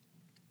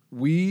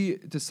We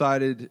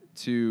decided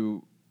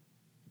to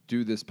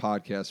do this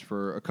podcast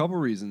for a couple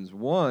reasons.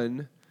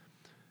 One,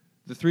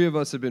 the three of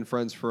us have been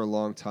friends for a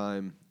long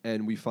time,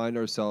 and we find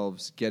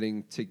ourselves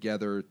getting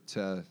together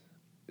to...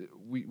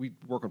 We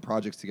work on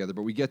projects together,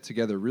 but we get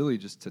together really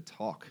just to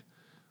talk.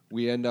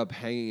 We end up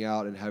hanging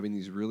out and having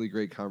these really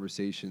great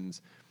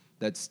conversations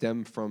that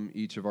stem from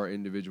each of our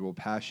individual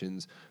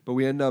passions, but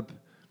we end up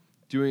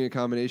doing a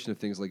combination of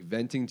things like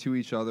venting to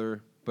each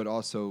other, but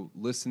also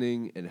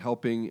listening and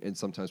helping and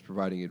sometimes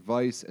providing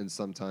advice and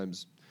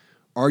sometimes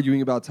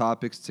arguing about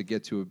topics to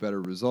get to a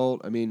better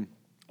result. I mean...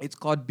 It's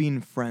called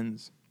being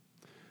friends.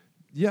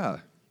 Yeah,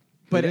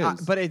 But it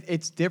is.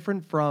 it's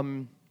different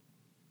from,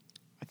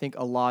 I think,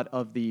 a lot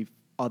of the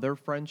other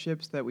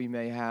friendships that we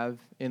may have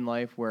in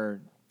life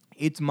where...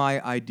 It's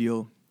my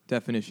ideal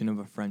definition of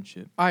a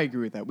friendship. I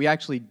agree with that. We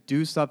actually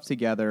do stuff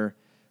together.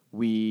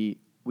 We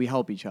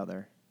help each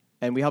other.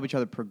 And we help each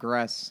other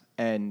progress,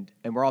 and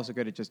we're also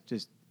good at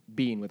just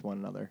being with one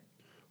another.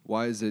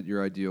 Why is it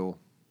your ideal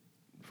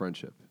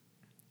friendship?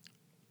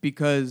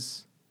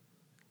 Because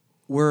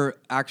we're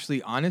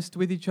actually honest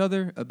with each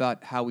other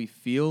about how we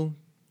feel,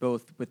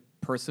 both with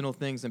personal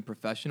things and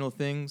professional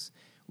things.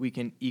 We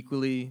can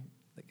equally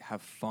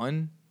have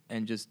fun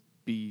and just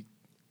be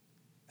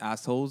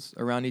assholes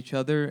around each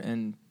other,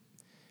 and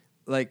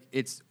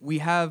we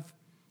have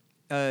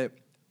a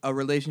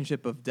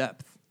relationship of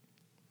depth,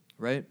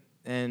 right?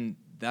 And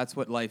that's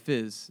what life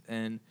is.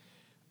 And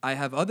I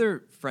have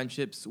other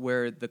friendships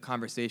where the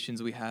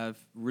conversations we have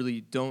really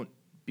don't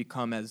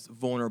become as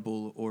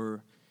vulnerable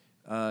or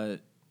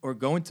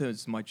go into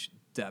as much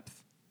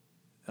depth.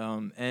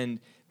 And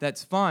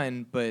that's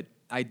fine, but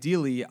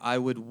ideally I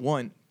would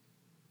want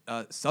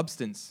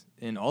substance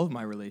in all of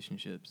my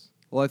relationships.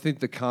 Well, I think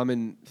the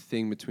common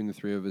thing between the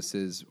three of us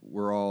is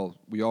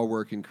we all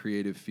work in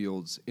creative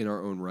fields in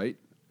our own right,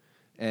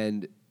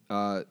 and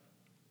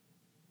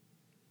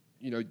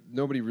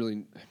nobody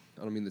really,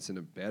 I don't mean this in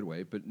a bad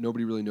way, but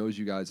nobody really knows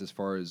you guys as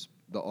far as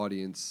the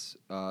audience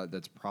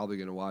that's probably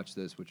going to watch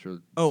this, which are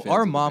fans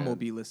our of the mom band. will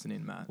be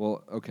listening, Matt.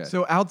 Well, okay.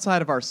 So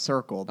outside of our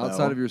circle, though,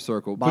 Outside of your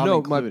circle. mom But no,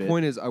 included. my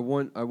point is I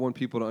want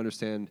people to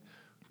understand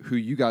who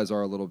you guys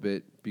are a little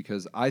bit,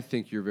 because I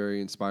think you're very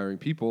inspiring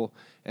people,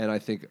 and I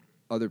think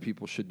other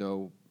people should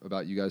know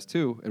about you guys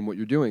too and what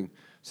you're doing.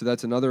 So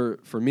that's another,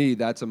 for me,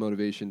 that's a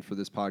motivation for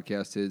this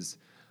podcast is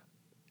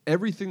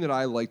everything that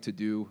I like to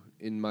do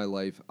in my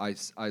life, I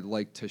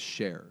like to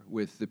share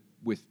with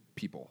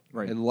people.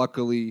 Right. And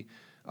luckily,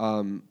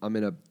 I'm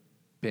in a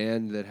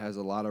band that has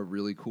a lot of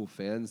really cool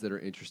fans that are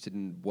interested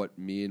in what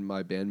me and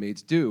my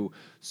bandmates do.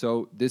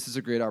 So this is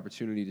a great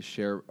opportunity to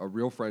share a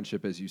real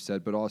friendship, as you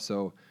said, but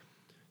also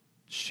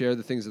share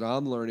the things that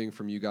I'm learning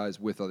from you guys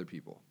with other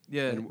people.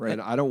 Yeah, and, right. and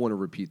I don't want to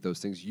repeat those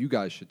things. You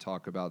guys should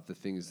talk about the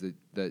things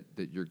that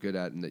you're good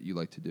at and that you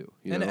like to do.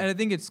 And I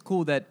think it's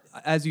cool that,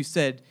 as you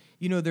said,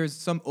 there's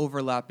some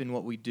overlap in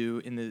what we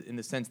do in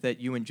the sense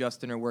that you and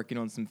Justin are working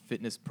on some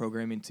fitness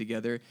programming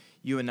together.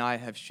 You and I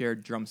have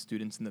shared drum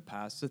students in the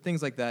past, so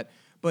things like that.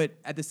 But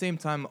at the same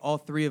time, all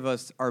three of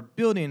us are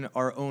building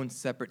our own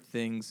separate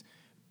things,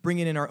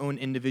 bringing in our own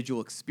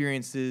individual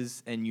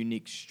experiences and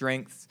unique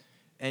strengths,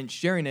 and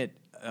sharing it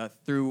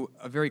through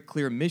a very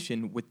clear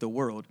mission with the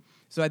world.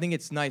 So I think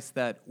it's nice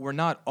that we're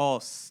not all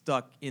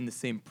stuck in the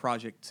same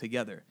project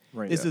together.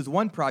 Right. This is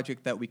one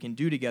project that we can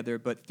do together,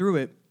 but through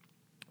it,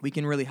 we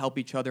can really help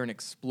each other and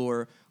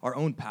explore our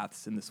own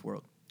paths in this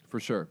world. For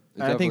sure.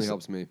 It And I think definitely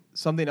helps me.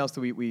 Something else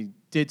that we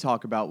did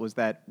talk about was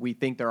that we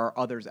think there are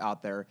others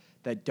out there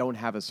that don't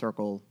have a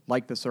circle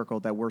like the circle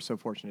that we're so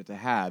fortunate to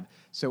have.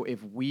 So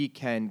if we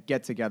can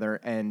get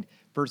together and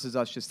versus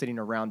us just sitting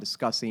around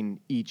discussing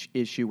each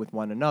issue with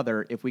one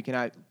another, if we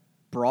can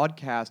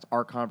broadcast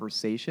our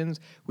conversations,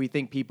 we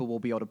think people will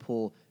be able to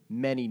pull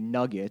many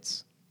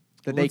nuggets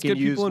that they Let's can get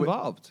use. people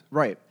involved.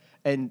 Right.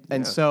 And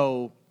Yeah.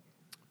 so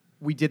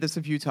we did this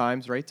a few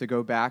times, right? To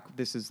go back,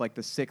 this is like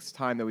the 6th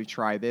time that we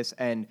tried this,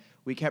 and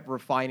we kept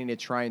refining it,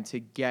 trying to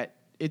get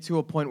it to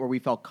a point where we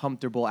felt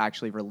comfortable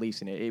actually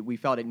releasing it. We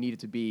felt it needed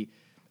to be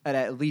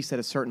at least at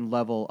a certain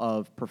level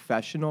of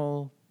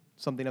professional,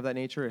 something of that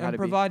nature. It had And to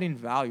providing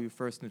value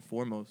first and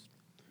foremost.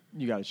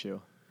 be, you got to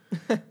chew.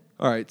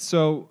 All right.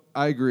 So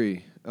I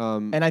agree.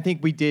 And I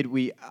think we did.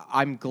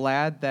 I'm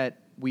glad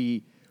that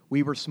we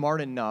were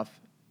smart enough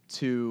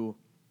to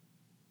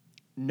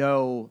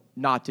know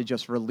not to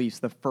just release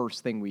the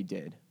first thing we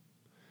did.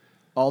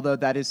 Although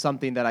that is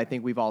something that I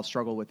think we've all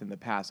struggled with in the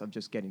past of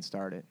just getting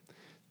started.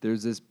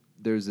 There's this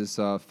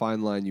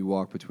fine line you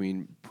walk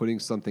between putting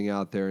something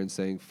out there and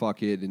saying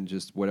fuck it and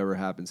just whatever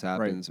happens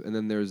happens, and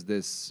then there's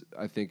this,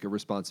 I think, a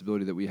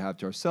responsibility that we have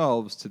to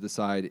ourselves to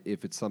decide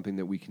if it's something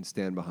that we can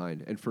stand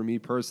behind. And for me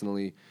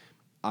personally,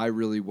 I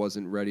really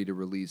wasn't ready to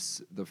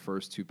release the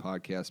first 2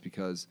 podcasts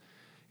because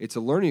it's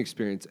a learning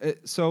experience.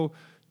 So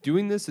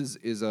doing this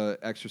is a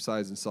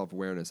exercise in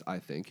self-awareness, I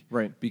think,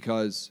 Right.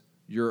 because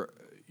you're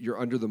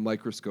under the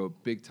microscope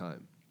big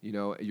time.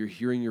 You're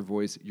hearing your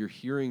voice, you're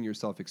hearing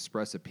yourself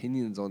express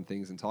opinions on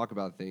things and talk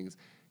about things.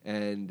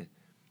 And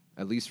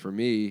at least for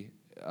me,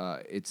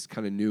 it's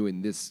kind of new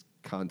in this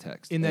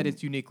context. In that And,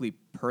 it's uniquely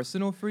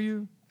personal for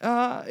you?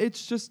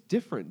 it's just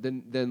different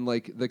than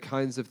like the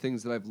kinds of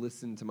things that I've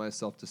listened to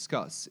myself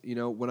discuss. You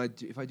know,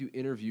 if I do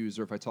interviews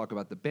or if I talk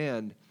about the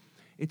band,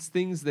 it's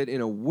things that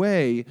in a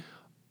way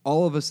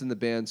all of us in the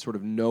band sort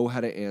of know how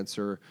to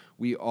answer.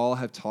 We all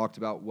have talked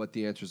about what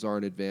the answers are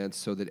in advance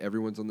so that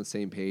everyone's on the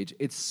same page.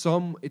 It's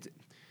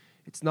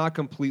not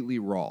completely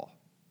raw.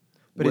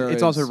 But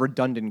it's also Whereas-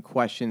 redundant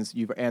questions.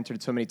 You've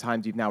answered so many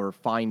times, you've now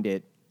refined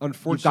it.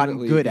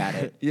 Unfortunately, You've gotten good at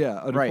it.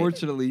 Yeah, Right.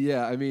 unfortunately,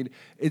 yeah. I mean,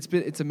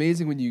 it's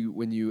amazing when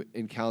you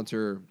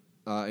encounter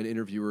an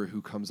interviewer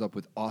who comes up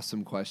with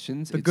awesome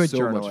questions. The It's good so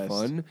journalist. much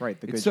fun. Right,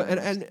 the It's good so,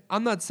 journalist. and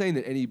I'm not saying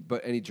that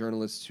any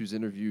journalist who's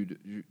interviewed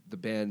the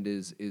band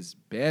is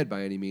bad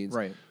by any means.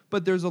 Right.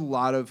 But there's a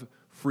lot of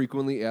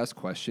frequently asked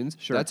questions.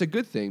 Sure. That's a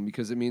good thing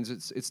because it means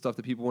it's stuff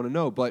that people want to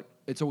know. But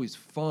it's always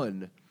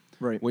fun.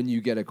 Right. When you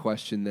get a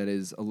question that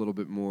is a little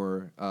bit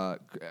more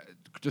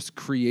just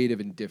creative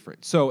and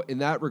different. So in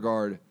that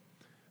regard,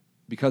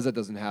 because that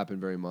doesn't happen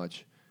very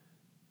much,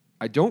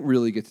 I don't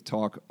really get to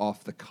talk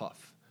off the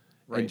cuff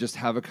Right. and just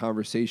have a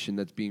conversation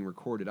that's being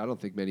recorded. I don't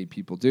think many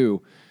people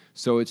do.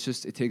 So it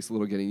takes a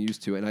little getting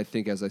used to. And I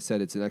think, as I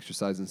said, it's an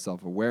exercise in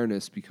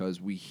self-awareness because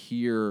we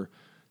hear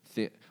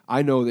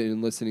I know that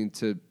in listening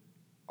to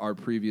our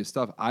previous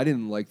stuff, I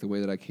didn't like the way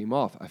that I came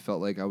off. I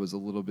felt like I was a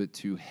little bit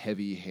too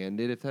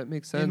heavy-handed, if that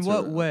makes sense. In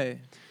what or-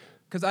 way?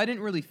 Because I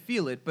didn't really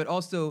feel it, but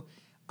also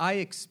I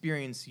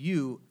experience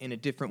you in a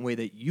different way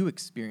that you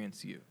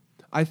experience you.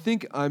 I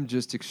think I'm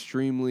just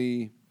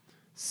extremely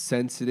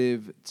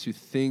sensitive to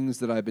things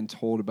that I've been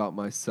told about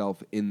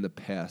myself in the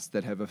past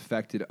that have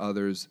affected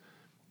others,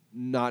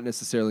 not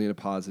necessarily in a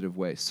positive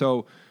way.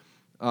 So,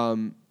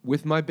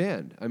 with my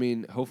band, I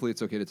mean, hopefully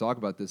it's okay to talk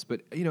about this,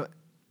 but you know,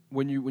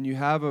 when you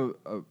have a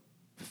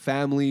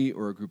family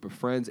or a group of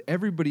friends,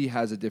 everybody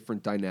has a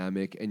different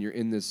dynamic, and you're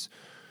in this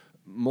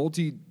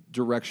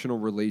multi-directional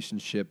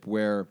relationship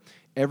where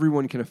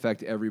everyone can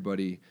affect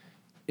everybody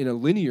in a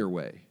linear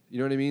way. You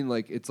know what I mean?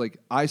 Like it's like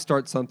I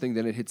start something,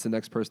 then it hits the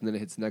next person, then it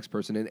hits the next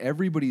person, and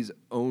everybody's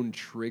own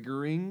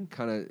triggering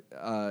kind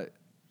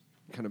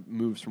of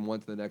moves from one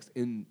to the next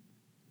in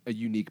a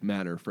unique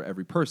manner for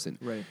every person.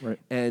 Right. Right.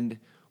 And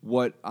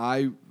what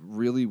I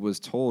really was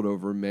told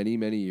over many,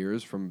 many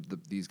years from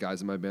these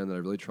guys in my band that I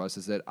really trust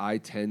is that I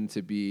tend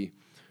to be,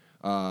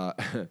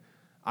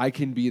 I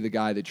can be the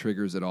guy that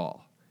triggers it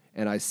all.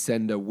 And I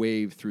send a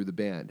wave through the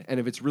band. And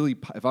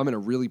if I'm in a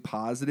really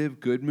positive,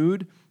 good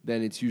mood,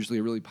 then it's usually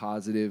a really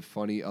positive,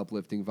 funny,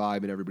 uplifting vibe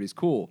and everybody's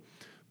cool.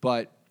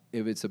 But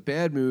if it's a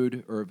bad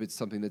mood or if it's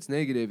something that's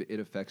negative, it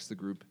affects the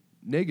group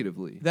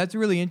negatively. That's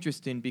really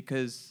interesting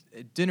because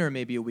at dinner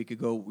maybe a week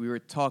ago, we were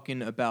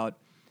talking about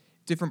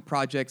different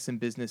projects and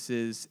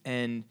businesses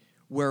and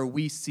where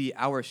we see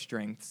our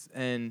strengths.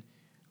 And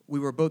we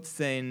were both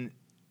saying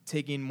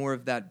taking more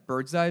of that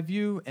bird's eye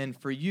view. And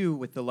for you,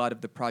 with a lot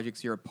of the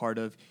projects you're a part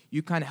of,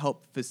 you kind of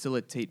help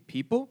facilitate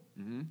people.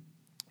 Mm-hmm.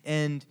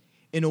 And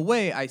in a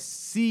way, I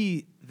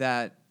see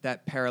that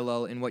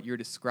parallel in what you're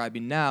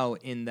describing now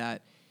in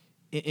that,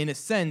 in a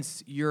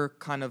sense, you're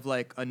kind of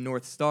like a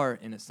North Star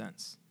in a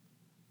sense.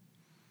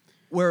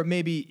 Where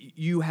maybe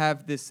you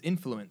have this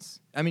influence.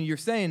 I mean, you're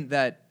saying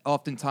that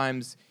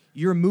oftentimes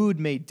your mood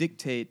may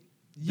dictate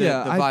the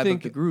vibe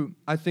of the group.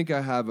 I think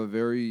I have a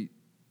very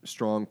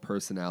strong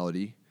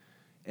personality,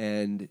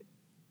 and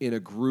in a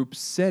group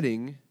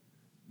setting,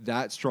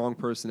 that strong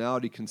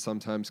personality can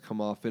sometimes come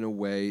off in a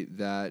way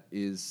that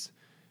is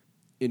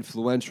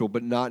influential,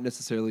 but not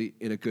necessarily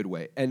in a good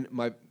way. And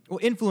Well,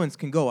 influence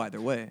can go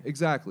either way.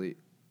 exactly.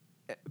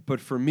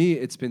 But for me,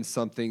 it's been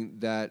something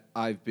that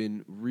I've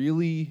been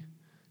really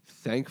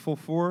thankful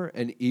for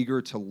and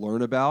eager to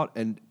learn about,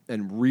 and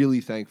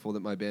really thankful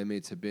that my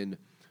bandmates have been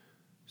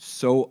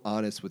so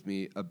honest with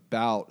me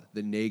about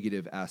the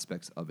negative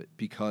aspects of it,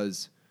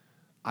 because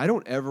I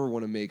don't ever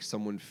want to make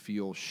someone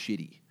feel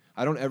shitty.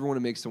 I don't ever want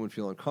to make someone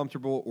feel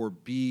uncomfortable or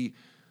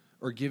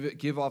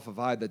give off a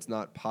vibe that's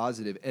not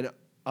positive. And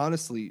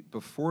honestly,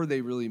 before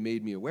they really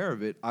made me aware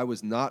of it, I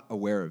was not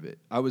aware of it.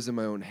 I was in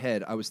my own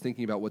head. I was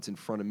thinking about what's in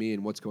front of me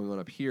and what's going on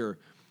up here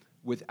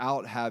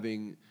without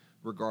having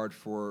regard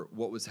for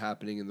what was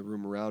happening in the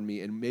room around me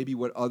and maybe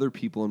what other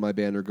people in my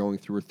band are going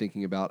through or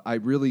thinking about. I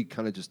really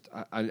kind of just,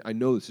 I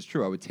know this is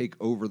true. I would take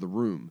over the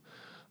room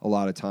a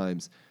lot of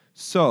times.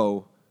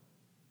 So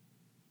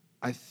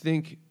I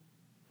think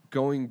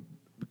going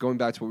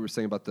back to what we were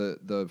saying about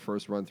the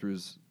first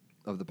run-throughs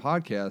of the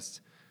podcast,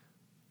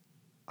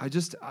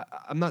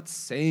 I'm not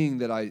saying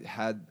that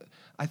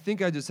I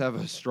think I just have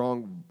a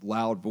strong,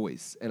 loud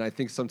voice. And I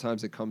think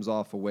sometimes it comes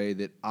off a way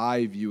that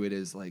I view it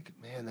as like,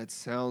 man, that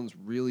sounds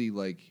really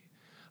like,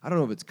 I don't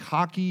know if it's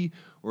cocky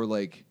or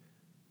like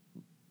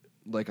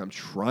I'm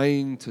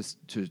trying to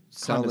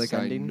sound like I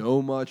Condescending?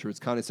 know much, or it's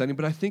condescending,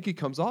 but I think it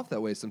comes off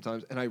that way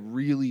sometimes, and I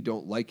really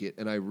don't like it,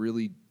 and I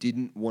really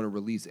didn't want to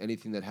release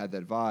anything that had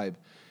that vibe.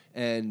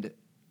 And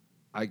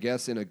I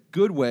guess in a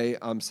good way,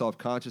 I'm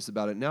self-conscious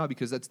about it now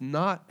because that's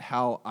not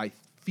how I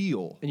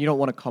feel. And you don't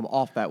want to come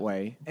off that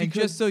way. And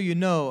just so you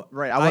know,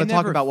 Right, I want to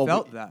talk about what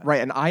felt we, that.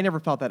 Right, and I never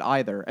felt that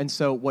either. And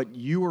so what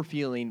you were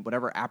feeling,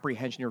 whatever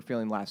apprehension you were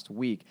feeling last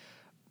week,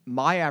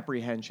 my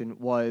apprehension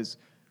was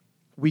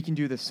we can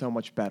do this so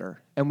much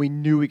better. And we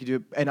knew we could do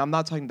it. And I'm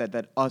not talking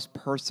that us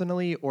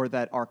personally or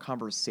that our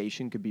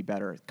conversation could be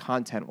better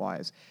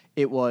content-wise.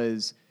 It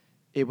was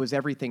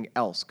everything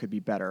else could be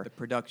better. The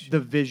production. The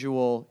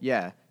visual,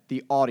 yeah,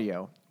 the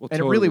audio. Well,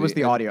 and it really was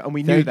the And audio. And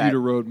we knew thank that. you to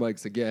Rode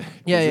Mics again. 'cause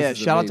Yeah, this yeah. is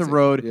Shout out to amazing.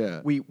 Rode.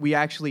 Yeah. We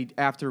actually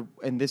after,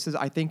 and this is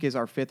I think is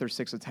our 5th or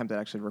 6th attempt at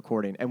actually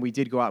recording, and we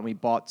did go out and we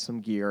bought some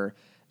gear.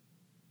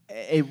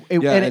 And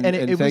It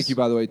thank was, you,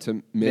 by the way,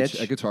 to Mitch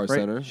at Guitar right?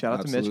 Center. Shout out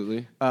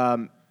Absolutely. to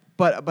Mitch.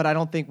 But I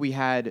don't think we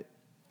had.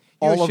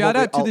 Yo, all of shout what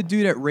we- out to all- the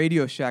dude at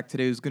Radio Shack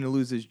today who's going to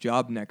lose his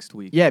job next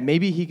week. Yeah,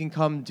 maybe he can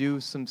come do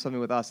something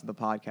with us in the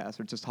podcast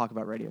or just talk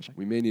about Radio Shack.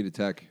 We may need a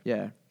tech.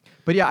 Yeah.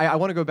 But yeah, I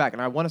want to go back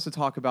and I want us to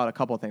talk about a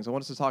couple of things. I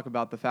want us to talk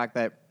about the fact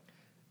that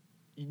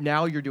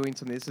now you're doing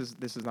something.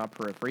 This is not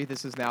periphery.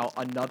 This is now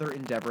another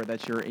endeavor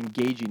that you're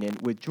engaging in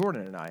with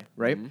Jordan and I,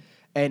 right? Mm-hmm.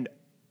 And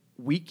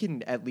we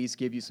can at least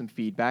give you some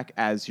feedback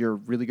as your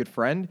really good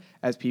friend,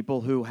 as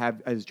people who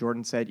have, as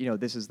Jordan said,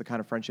 this is the kind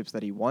of friendships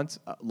that he wants.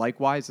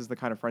 Likewise, is the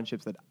kind of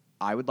friendships that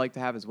I would like to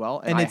have as well.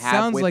 And I it have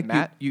sounds with like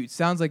Matt. you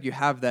sounds like you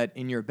have that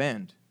in your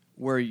band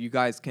where you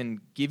guys can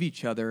give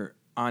each other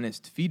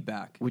honest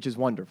feedback. Which is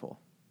wonderful.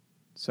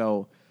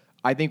 So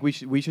I think we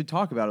should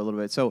talk about it a little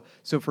bit. So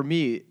for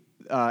me,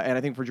 and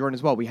I think for Jordan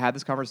as well, we had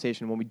this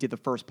conversation when we did the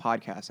first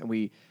podcast, and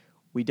we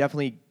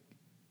definitely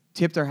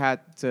tipped our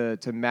hat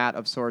to Matt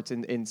of sorts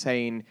in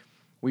saying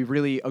we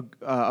really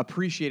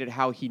appreciated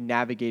how he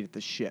navigated the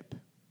ship.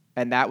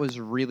 And that was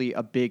really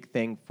a big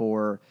thing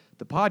for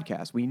the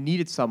podcast. We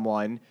needed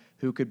someone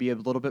who could be a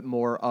little bit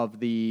more of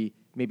the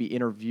maybe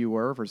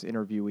interviewer versus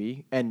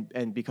interviewee.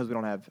 And because we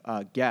don't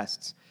have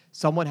guests,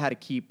 someone had to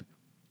keep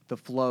the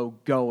flow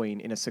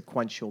going in a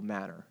sequential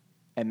manner.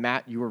 And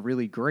Matt, you were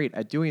really great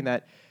at doing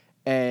that.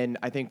 And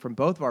I think from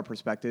both of our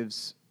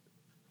perspectives,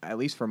 at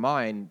least for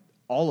mine,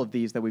 all of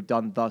these that we've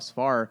done thus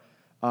far,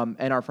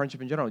 and our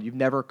friendship in general, you've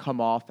never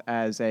come off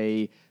as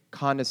a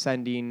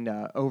condescending,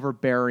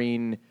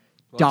 overbearing,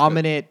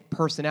 dominant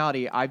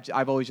personality.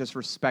 I've always just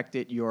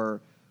respected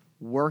your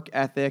work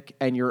ethic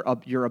and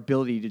your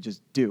ability to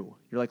just do.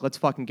 You're like, let's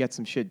fucking get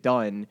some shit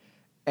done.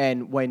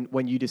 And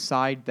when you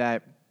decide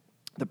that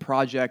the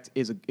project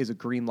is a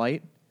green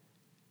light,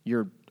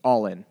 you're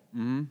all in.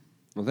 Mm-hmm.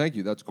 Well, thank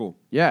you. That's cool.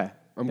 Yeah.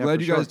 I'm Yeah, glad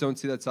for you sure. guys don't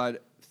see that side.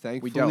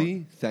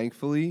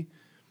 Thankfully,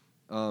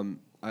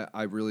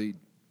 I really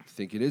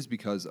think it is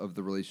because of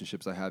the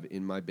relationships I have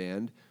in my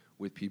band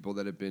with people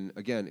that have been,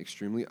 again,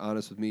 extremely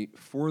honest with me.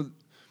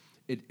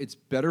 It's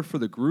better for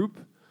the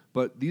group,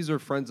 but these are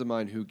friends of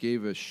mine who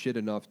gave a shit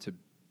enough to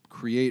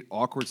create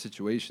awkward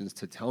situations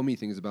to tell me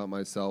things about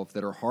myself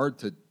that are hard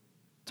to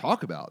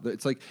talk about.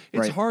 It's like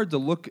it's Right. hard to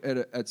look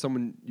at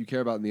someone you care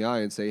about in the eye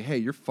and say, "Hey,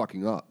 you're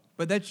fucking up."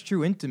 But that's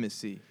true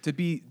intimacy to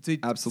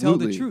Absolutely. tell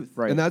the truth.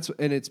 Right.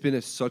 And it's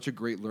been such a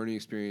great learning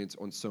experience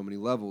on so many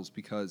levels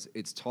because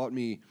it's taught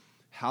me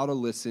how to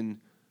listen,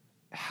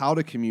 how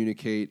to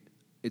communicate.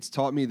 It's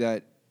taught me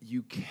that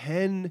you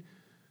can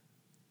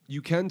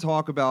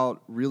talk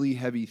about really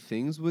heavy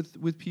things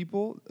with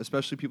people,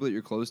 especially people that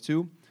you're close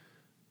to,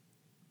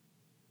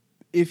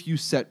 if you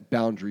set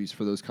boundaries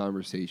for those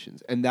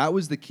conversations. And that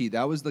was the key.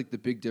 That was like the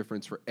big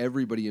difference for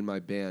everybody in my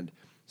band.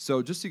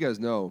 So just so you guys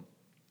know,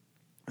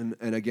 and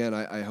again,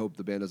 I hope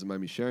the band doesn't mind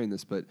me sharing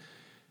this, but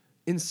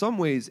in some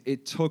ways,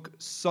 it took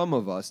some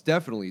of us,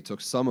 definitely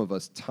took some of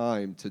us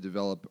time to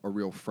develop a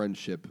real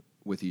friendship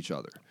with each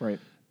other. Right.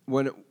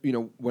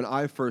 When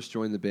I first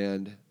joined the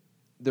band,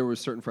 there were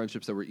certain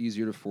friendships that were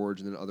easier to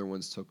forge, and then other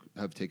ones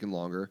have taken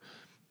longer.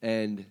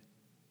 And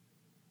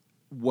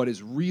what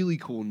is really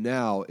cool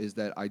now is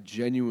that I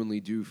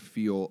genuinely do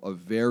feel a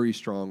very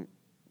strong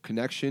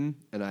connection,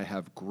 and I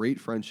have great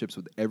friendships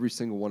with every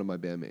single one of my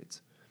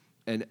bandmates.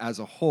 And as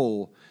a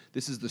whole,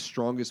 this is the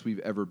strongest we've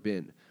ever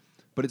been.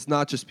 But it's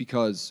not just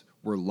because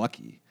we're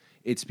lucky.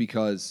 It's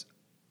because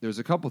there's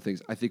a couple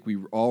things. I think we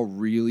all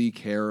really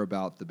care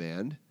about the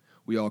band.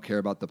 We all care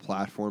about the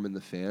platform and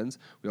the fans.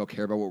 We all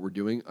care about what we're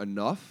doing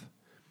enough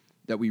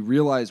that we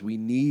realize we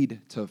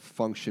need to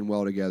function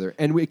well together.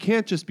 And it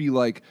can't just be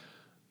like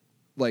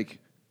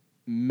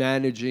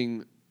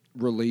managing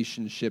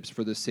relationships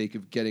for the sake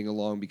of getting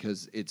along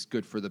because it's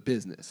good for the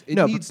business. It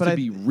needs to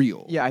be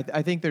real. Yeah,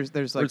 I think there's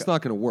Or like it's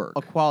not going to work.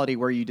 a quality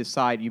where you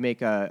decide, you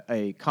make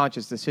a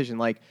conscious decision,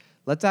 like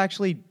let's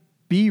actually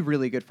be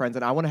really good friends,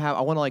 and I want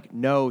to like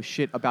know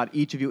shit about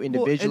each of you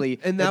individually.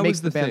 Well, and that that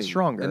makes was the band thing.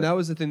 stronger. And that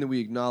was the thing that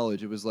we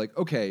acknowledged. It was like,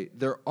 okay,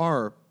 there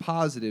are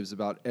positives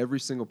about every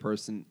single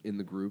person in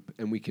the group,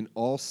 and we can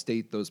all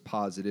state those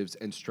positives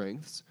and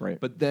strengths.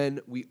 Right. But then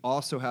we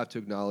also have to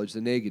acknowledge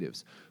the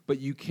negatives. But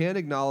you can't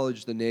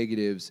acknowledge the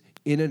negatives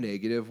in a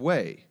negative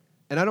way.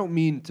 And I don't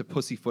mean to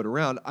pussyfoot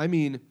around. I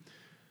mean,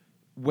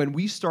 when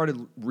we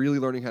started really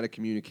learning how to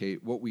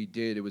communicate, what we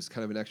did, it was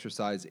kind of an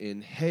exercise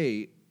in,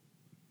 hey,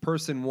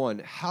 person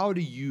one, how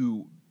do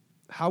you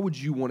how would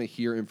you want to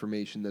hear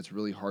information that's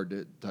really hard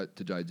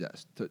to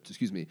digest?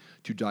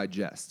 To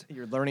digest.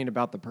 You're learning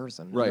about the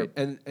person, Right.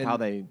 and And how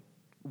they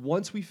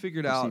once we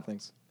figured perceive out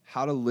things.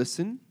 how to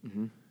listen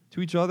to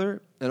each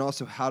other and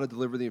also how to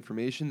deliver the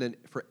information, then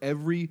for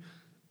every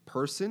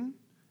person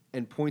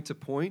and point to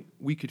point,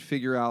 we could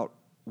figure out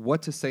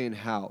what to say and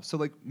how. So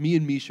like me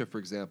and Misha, for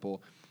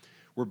example,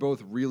 we're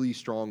both really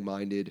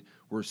strong-minded.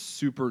 We're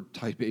super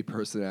type A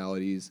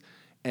personalities.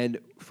 And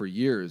for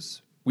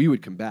years, we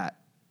would combat.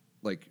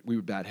 Like, we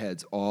would bat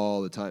heads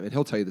all the time. And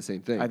he'll tell you the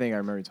same thing. I think I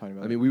remember you talking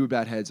about. I mean, we would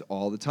bat heads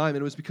all the time,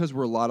 and it was because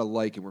we're a lot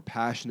alike and we're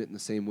passionate in the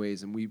same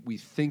ways, and we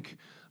think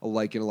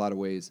alike in a lot of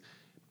ways.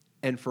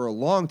 And for a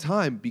long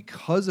time,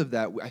 because of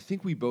that, I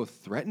think we both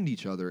threatened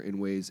each other in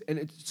ways, and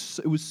it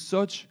was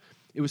such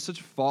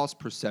false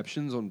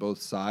perceptions on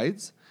both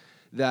sides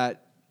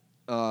that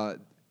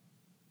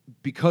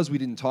because we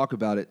didn't talk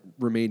about it,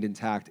 remained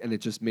intact, and it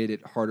just made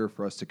it harder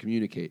for us to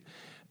communicate.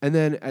 And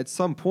then at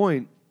some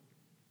point,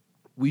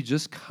 we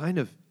just kind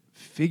of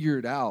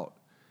figured out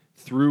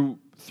through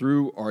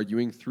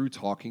arguing, through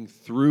talking,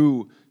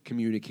 through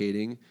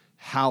communicating,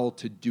 how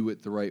to do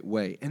it the right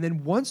way. And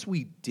then once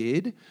we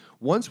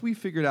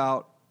figured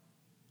out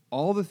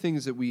all the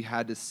things that we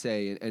had to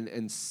say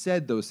and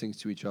said those things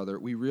to each other,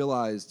 we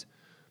realized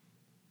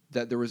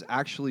that there was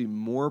actually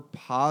more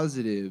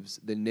positives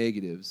than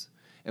negatives.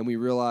 And we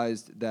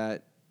realized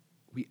that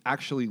we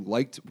actually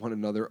liked one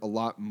another a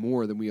lot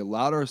more than we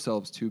allowed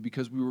ourselves to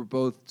because we were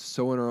both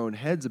so in our own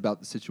heads about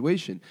the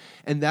situation.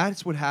 And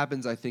that's what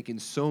happens, I think, in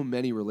so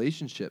many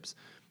relationships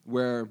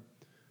where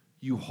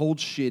you hold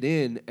shit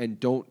in and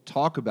don't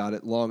talk about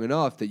it long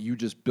enough that you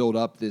just build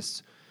up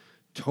this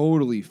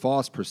totally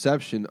false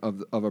perception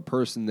of a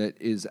person that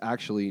is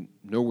actually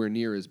nowhere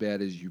near as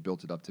bad as you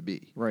built it up to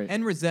be. Right.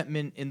 And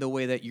resentment in the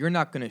way that you're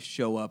not going to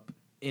show up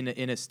in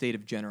a state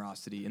of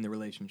generosity in the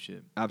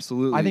relationship.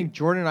 Absolutely. I think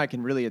Jordan and I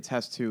can really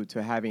attest to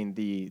having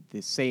the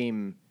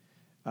same,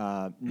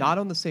 not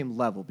on the same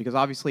level, because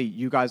obviously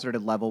you guys are at a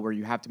level where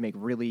you have to make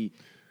really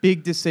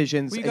big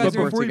decisions Well, you and guys are-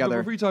 work before together.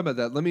 before you talk about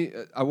that, let me.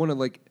 I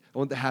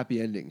want the happy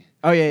ending.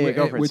 Oh yeah,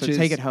 go for it. Which So is,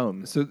 take it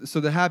home. So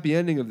the happy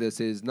ending of this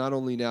is not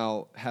only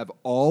now have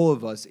all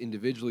of us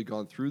individually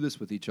gone through this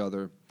with each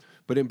other,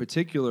 but in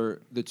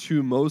particular, the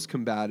two most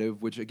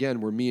combative, which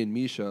again were me and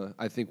Misha,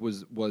 I think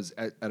was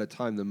at a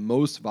time the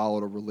most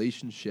volatile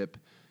relationship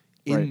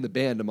in Right. the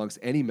band amongst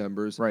any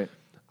members. Right.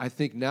 I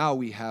think now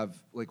we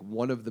have like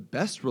one of the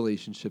best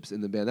relationships in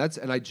the band.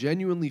 And I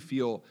genuinely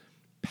feel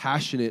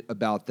passionate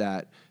about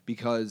that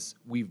because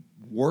we've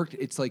worked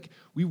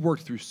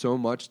through so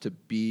much to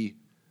be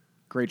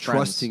Great friends.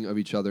 trusting of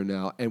each other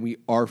now, and we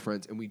are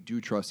friends, and we do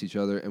trust each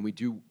other, and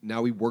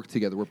now we work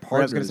together. We're Right, I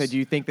partners. was going to say, do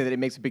you think that it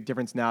makes a big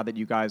difference now that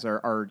you guys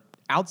are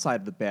outside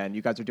of the band?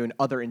 You guys are doing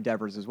other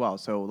endeavors as well.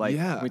 So, like,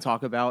 Yeah. when we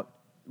talk about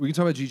We can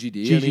talk about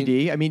GGD.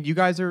 GGD. I mean, you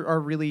guys are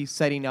really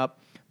setting up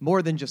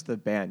more than just the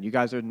band. You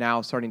guys are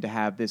now starting to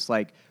have this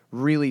like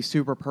really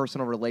super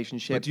personal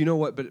relationship. But do you know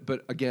what?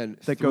 But again,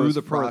 That through goes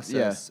the forth,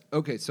 yeah. process.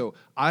 Okay, so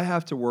I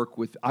want to work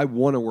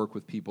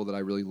with people that I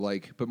really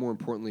like, but more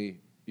importantly,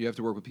 you have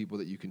to work with people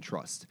that you can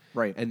trust.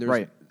 Right, And there's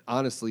right.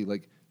 honestly,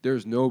 like,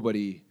 there's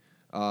nobody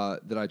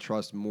that I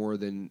trust more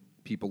than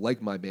people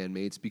like my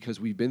bandmates because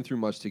we've been through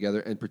much together,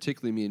 and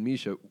particularly me and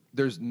Misha.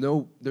 There's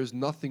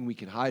nothing we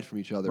can hide from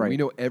each other. Right. We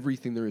know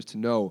everything there is to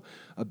know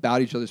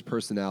about each other's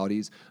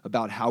personalities,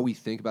 about how we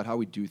think, about how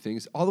we do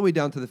things, all the way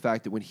down to the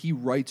fact that when he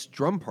writes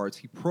drum parts,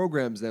 he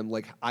programs them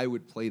like I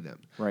would play them.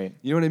 Right.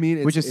 You know what I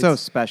mean? Which is so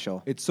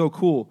special. It's so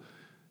cool.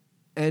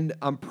 And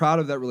I'm proud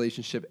of that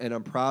relationship, and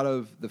I'm proud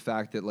of the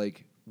fact that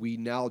like we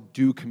now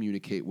do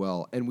communicate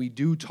well, and we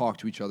do talk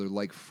to each other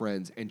like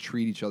friends and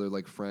treat each other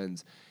like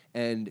friends.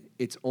 And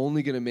it's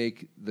only going to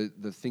make the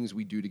things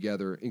we do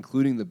together,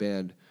 including the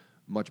band,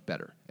 much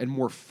better and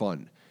more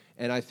fun.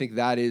 And I think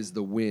that is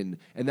the win.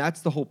 And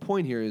that's the whole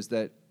point here is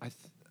that,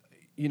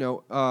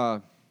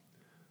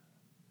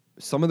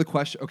 some of the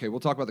questions. Okay, we'll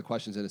talk about the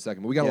questions in a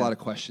second. But we got a Yeah. lot of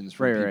questions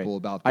from Right. people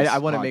about this I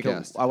want to make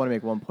podcast. I want to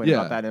make one point Yeah.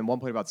 about that and one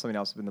point about something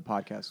else in the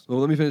podcast. Well,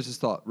 let me finish this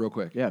thought real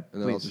quick. Yeah,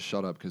 And then I'll please. just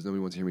shut up because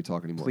nobody wants to hear me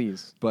talk anymore.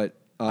 Please. But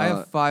I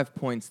have 5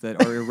 points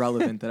that are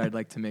irrelevant that I'd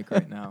like to make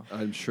right now.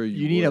 I'm sure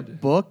You need a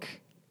would. book.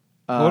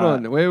 Hold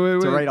on. Wait.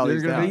 to write all You're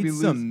these gonna down. make I me need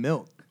lose. some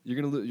milk.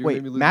 You're gonna lose.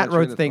 Wait, Matt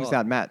wrote things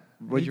down. Matt,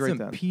 what did you Need write some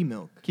down? pea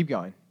milk. Keep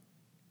going.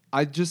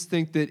 I just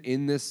think that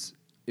in this,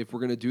 if we're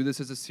going to do this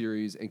as a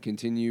series and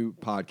continue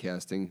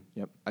podcasting,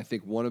 Yep. I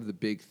think one of the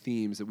big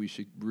themes that we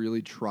should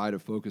really try to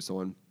focus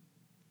on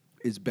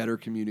is better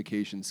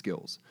communication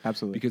skills.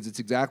 Absolutely. Because it's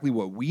exactly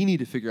what we need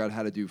to figure out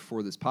how to do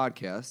for this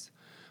podcast.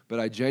 But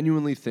I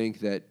genuinely think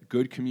that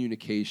good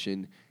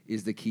communication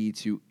is the key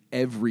to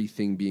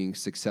everything being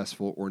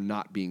successful or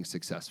not being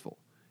successful.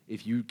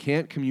 If you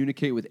can't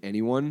communicate with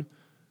anyone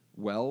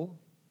well,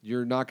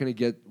 you're not going to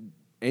get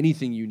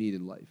anything you need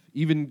in life.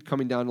 Even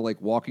coming down to like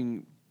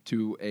walking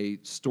to a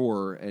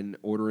store and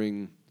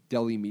ordering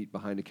deli meat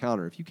behind a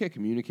counter. If you can't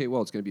communicate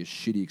well, it's going to be a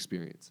shitty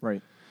experience.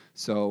 Right.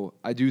 So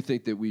I do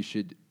think that we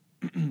should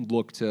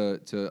look to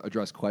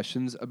address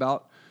questions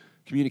about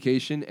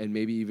communication and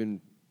maybe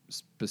even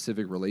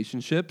specific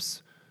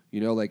relationships.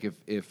 You know, like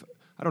if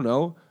I don't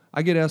know,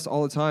 I get asked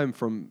all the time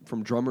from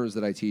drummers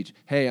that I teach,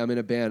 hey, I'm in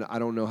a band, I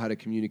don't know how to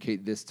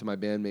communicate this to my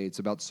bandmates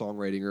about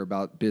songwriting or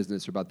about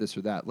business or about this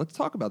or that. Let's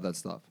talk about that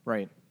stuff.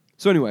 Right.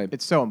 So anyway,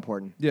 It's so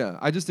important. yeah,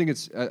 I just think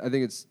I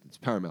think it's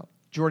paramount.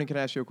 Jordan, can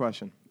I ask you a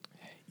question?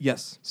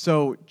 Yes.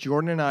 So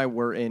Jordan and I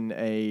were in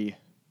a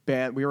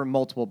band. We were in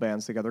multiple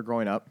bands together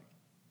growing up,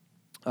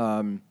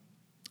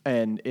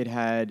 and it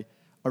had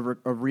a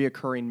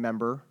reoccurring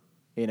member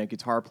in a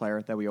guitar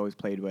player that we always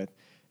played with,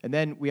 and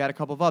then we had a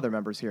couple of other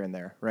members here and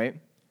there.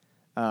 Right?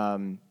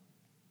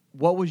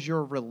 What was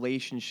your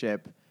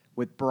relationship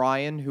with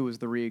Brian, who was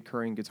the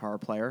reoccurring guitar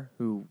player,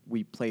 who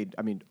we played?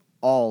 I mean,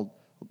 all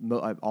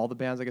the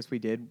bands I guess we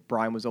did.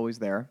 Brian was always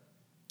there.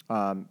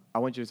 I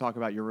want you to talk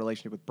about your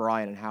relationship with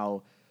Brian and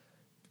how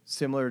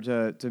similar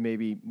to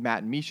maybe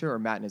Matt and Misha or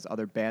Matt and his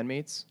other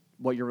bandmates,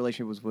 what your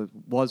relationship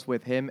was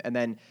with him, and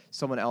then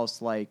someone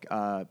else like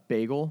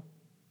Bagel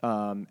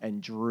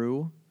and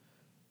Drew,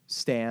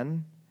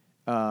 Stan,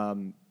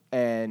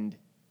 and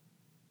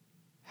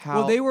how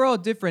Well, they were all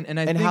different, and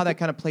I think how that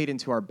kind of played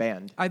into our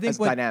band. I think as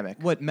dynamic.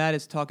 What Matt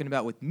is talking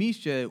about with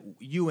Misha,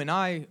 you and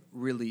I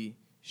really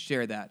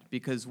share that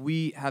because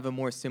we have a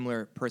more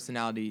similar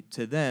personality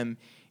to them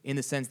in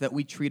the sense that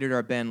we treated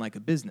our band like a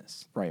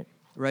business. Right.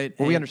 Right.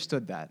 Well, we And-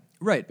 understood that.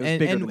 Right, It was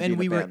bigger than and being a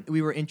we were band.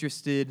 we were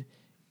interested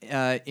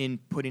in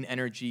putting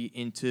energy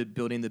into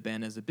building the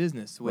band as a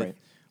business. Right.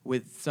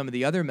 With some of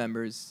the other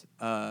members,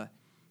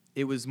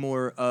 it was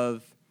more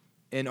of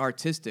an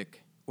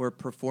artistic or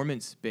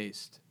performance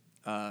based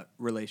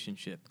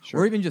relationship,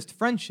 Sure. or even just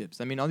friendships.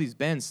 I mean, all these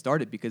bands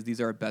started because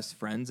these are our best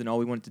friends, and all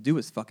we wanted to do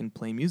was fucking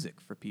play music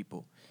for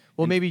people.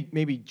 Well,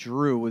 maybe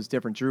Drew was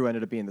different. Drew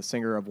ended up being the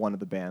singer of one of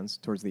the bands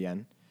towards the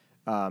end.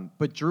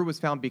 But Drew was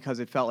found because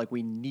it felt like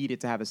we needed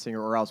to have a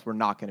singer, or else we're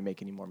not going to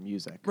make any more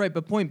music. Right,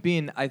 but point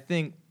being, I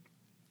think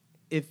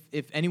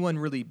if anyone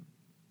really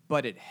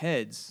butted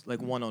heads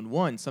like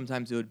one-on-one,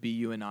 sometimes it would be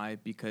you and I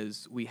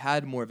because we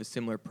had more of a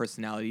similar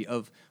personality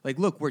of like,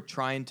 look, we're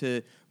trying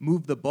to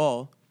move the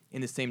ball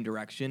in the same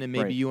direction, and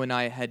maybe Right. you and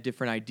I had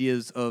different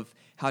ideas of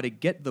how to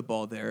get the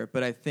ball there.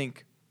 But I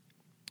think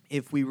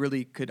if we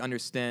really could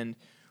understand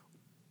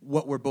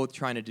what we're both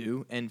trying to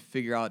do and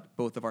figure out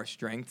both of our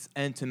strengths,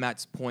 and to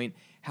Matt's point,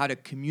 how to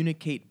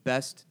communicate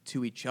best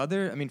to each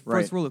other. I mean,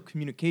 first Right. rule of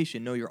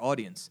communication, know your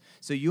audience.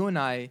 So you and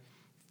I,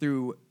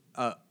 through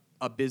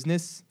a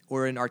business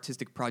or an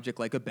artistic project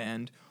like a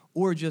band,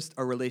 or just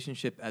a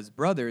relationship as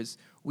brothers,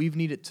 we've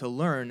needed to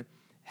learn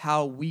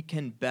how we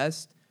can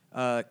best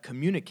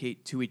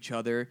communicate to each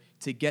other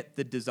to get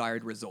the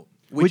desired result,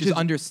 which is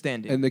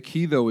understanding. And the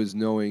key though is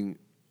knowing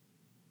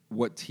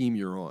what team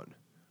you're on,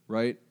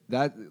 right?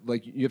 That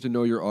like you have to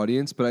know your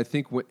audience. But I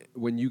think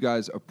when you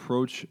guys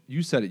approach,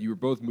 you said it, you were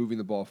both moving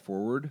the ball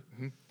forward.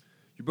 Mm-hmm.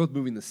 You're both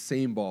moving the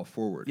same ball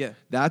forward. Yeah.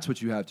 That's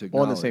what you have to All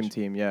acknowledge. on the same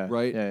team, yeah.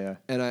 Right? Yeah.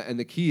 And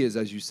the key is,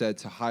 as you said,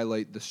 to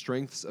highlight the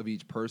strengths of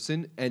each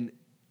person and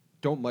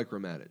don't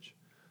micromanage.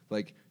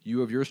 Like, you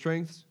have your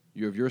strengths,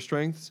 you have your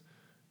strengths.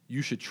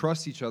 You should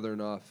trust each other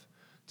enough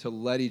to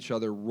let each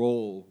other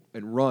roll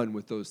and run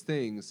with those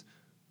things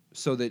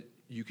so that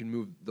you can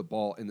move the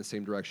ball in the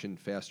same direction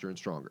faster and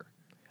stronger.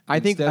 I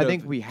think Instead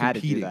of we had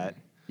to do competing. that.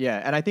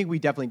 Yeah, and I think we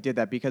definitely did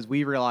that because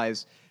we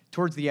realized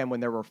towards the end when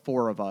there were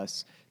four of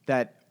us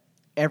that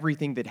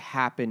everything that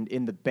happened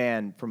in the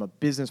band from a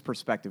business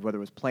perspective, whether it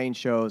was playing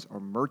shows or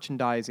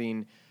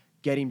merchandising,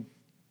 getting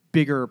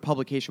bigger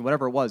publication,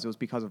 whatever it was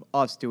because of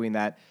us doing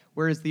that.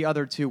 Whereas the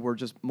other two were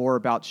just more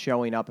about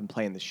showing up and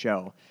playing the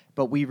show.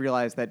 But we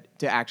realized that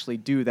to actually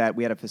do that,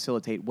 we had to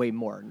facilitate way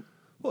more.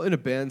 Well, in a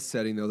band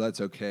setting, though,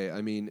 that's okay.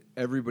 I mean,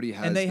 everybody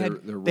has And they their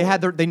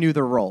had- role. They knew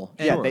their role.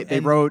 And- Yeah, Sure. they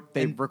and- wrote,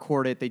 they and-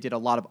 recorded, they did a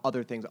lot of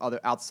other things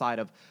outside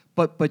of.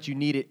 But you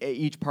needed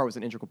each part was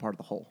an integral part of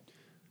the whole.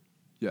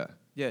 Yeah.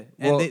 Yeah,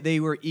 and Well- they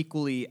were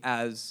equally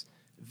as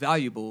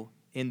valuable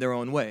in their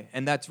own way,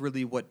 and that's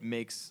really what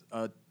makes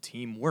a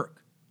team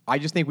work. I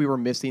just think we were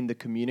missing the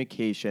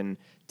communication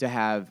to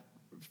have,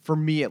 for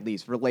me at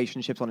least,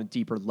 relationships on a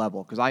deeper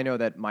level. Because I know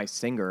that my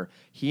singer,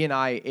 he and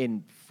I,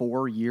 in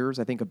 4 years,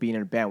 I think, of being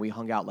in a band, we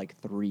hung out like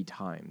 3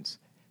 times.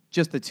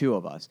 Just the two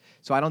of us.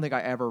 So I don't think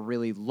I ever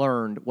really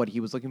learned what he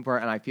was looking for.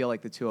 And I feel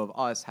like the two of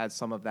us had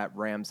some of that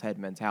ram's head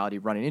mentality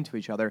running into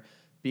each other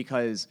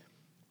because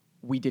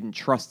we didn't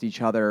trust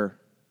each other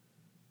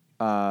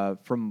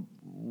from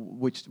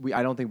which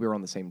I don't think we were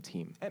on the same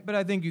team. But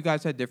I think you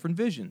guys had different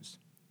visions.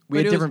 We But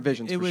had it different was,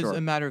 visions, It for was sure.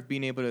 a matter of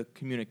being able to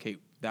communicate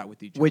that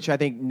with each Which I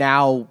think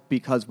now,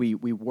 because we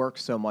work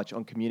so much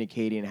on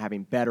communicating and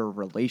having better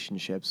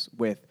relationships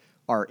with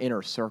our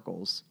inner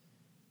circles,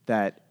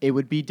 that it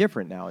would be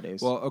different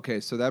nowadays. Well, okay,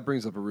 so that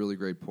brings up a really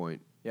great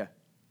point. yeah.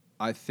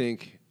 I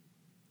think,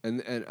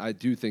 and I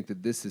do think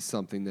that this is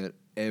something that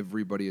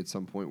everybody at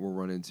some point will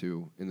run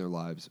into in their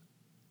lives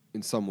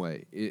in some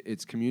way.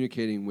 It's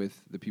communicating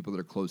with the people that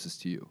are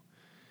closest to you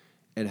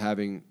and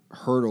having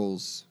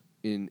hurdles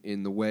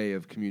in the way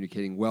of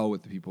communicating well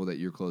with the people that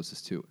you're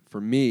closest to.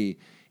 For me,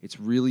 it's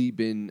really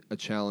been a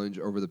challenge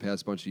over the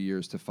past bunch of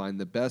years to find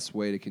the best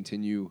way to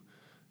continue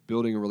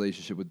building a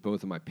relationship with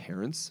both of my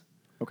parents.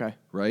 Okay.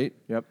 Right?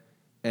 Yep.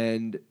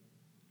 And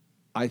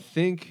I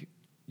think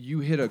you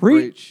hit a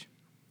Preach.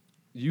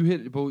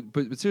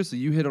 but seriously,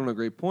 you hit on a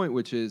great point,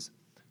 which is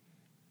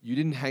you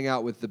didn't hang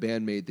out with the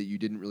bandmate that you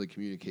didn't really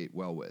communicate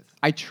well with.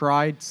 I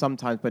tried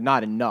sometimes, but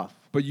not enough.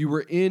 But you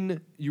were in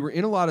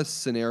a lot of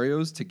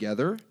scenarios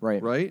together,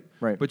 Right. Right.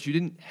 Right. But you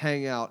didn't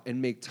hang out and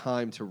make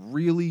time to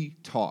really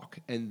talk,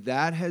 and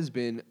that has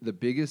been the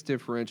biggest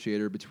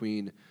differentiator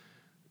between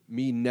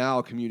me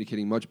now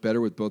communicating much better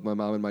with both my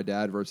mom and my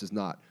dad versus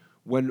not.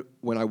 When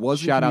I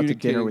wasn't Shout out to dinner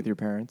communicating- with your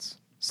parents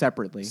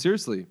separately.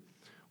 Seriously,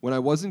 when I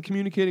wasn't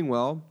communicating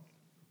well,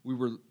 we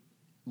were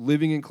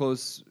living in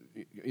close,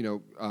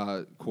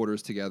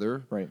 quarters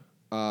together. Right.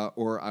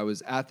 Or I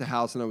was at the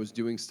house and I was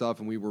doing stuff,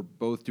 and we were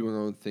both doing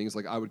our own things.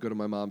 Like I would go to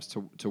my mom's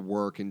to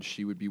work, and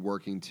she would be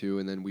working too,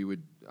 and then we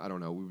would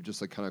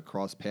just like kind of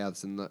cross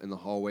paths in the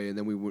hallway. And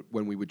then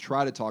when we would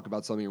try to talk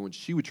about something, or when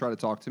she would try to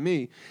talk to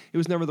me, it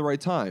was never the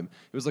right time.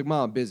 It was like,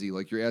 Mom, I'm busy.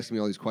 Like you're asking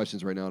me all these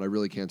questions right now, and I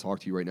really can't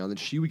talk to you right now. And then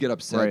she would get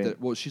upset Right.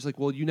 that she's like,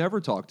 well, you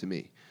never talk to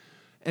me,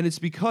 and it's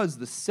because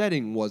the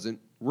setting wasn't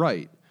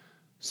right.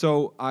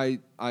 So I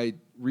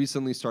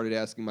recently started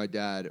asking my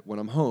dad when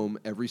I'm home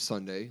every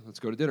Sunday, let's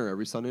go to dinner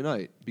every Sunday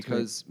night,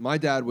 because my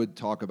dad would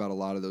talk about a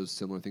lot of those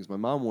similar things my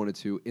mom wanted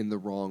to at the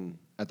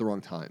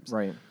wrong times.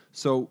 Right.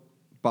 So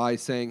by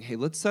saying, hey,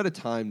 let's set a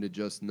time to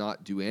just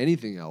not do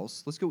anything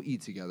else. Let's go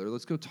eat together.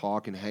 Let's go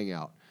talk and hang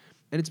out.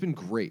 And it's been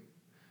great.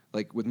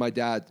 Like with my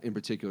dad in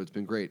particular, it's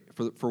been great.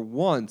 For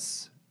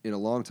once in a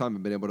long time,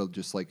 I've been able to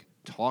just like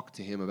talk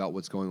to him about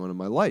what's going on in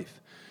my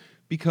life,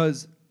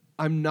 because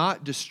I'm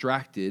not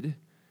distracted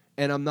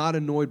and I'm not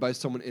annoyed by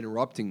someone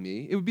interrupting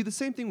me. It would be the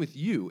same thing with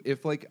you.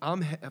 If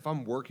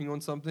I'm working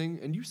on something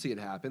and you see it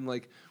happen,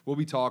 like we'll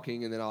be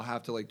talking and then I'll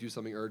have to like do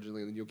something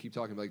urgently, and then you'll keep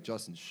talking like,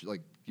 Justin,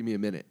 like give me a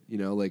minute,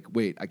 like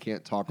wait, I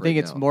can't talk right now. I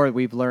think it's more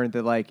we've learned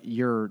that like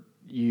you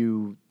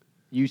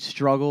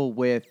struggle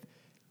with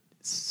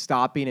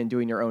stopping and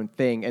doing your own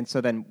thing, and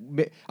so then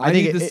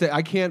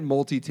I can't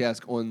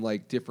multitask on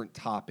like different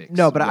topics.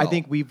 No, but I well.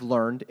 think we've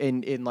learned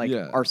in like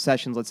Yeah. our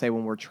sessions, let's say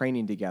when we're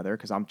training together,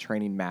 because I'm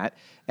training Matt,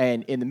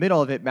 and in the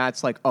middle of it,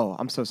 Matt's like, "Oh,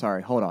 I'm so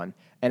sorry, hold on,"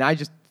 and I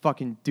just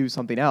fucking do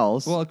something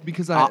else. Well,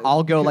 because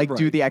I'll go like right.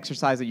 do the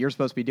exercise that you're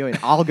supposed to be doing.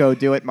 I'll go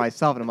do it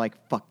myself, and I'm like,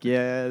 "Fuck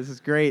yeah, this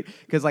is great,"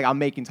 because like I'm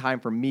making time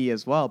for me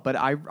as well. But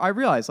I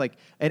realize like,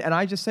 and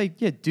I just say,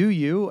 "Yeah, do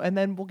you," and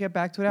then we'll get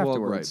back to it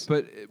afterwards.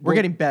 Right. But we're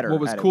getting better.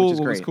 What was at cool? It, which is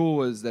what great. was cool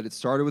was that it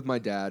started with my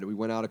dad. We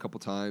went out a couple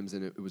times,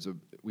 and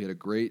we had a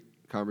great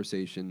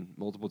conversation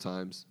multiple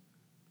times,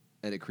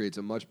 and it creates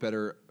a much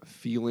better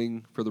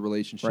feeling for the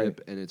relationship,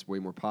 Right. and it's way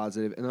more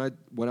positive. And then I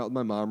went out with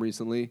my mom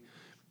recently,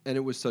 and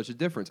it was such a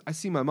difference. I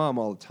see my mom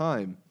all the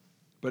time,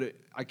 but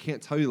I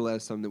can't tell you the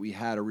last time that we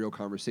had a real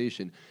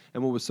conversation.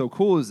 And what was so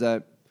cool is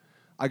that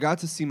I got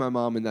to see my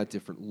mom in that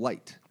different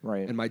light,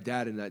 Right. and my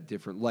dad in that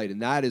different light,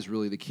 and that is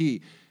really the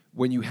key.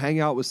 When you hang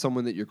out with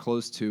someone that you're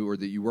close to or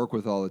that you work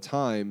with all the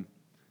time,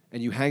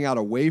 and you hang out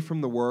away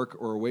from the work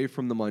or away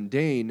from the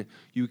mundane,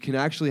 you can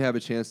actually have a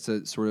chance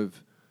to sort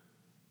of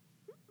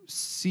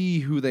see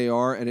who they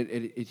are, and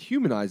it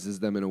humanizes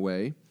them in a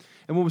way.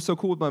 And what was so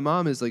cool with my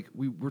mom is like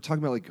we were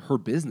talking about like her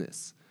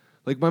business.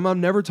 Like my mom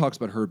never talks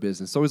about her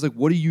business. It's always like,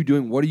 what are you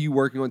doing? What are you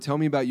working on? Tell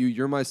me about you.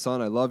 You're my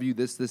son. I love you.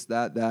 This,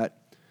 that.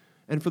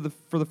 And for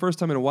the first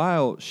time in a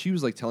while, she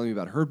was like telling me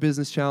about her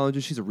business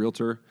challenges. She's a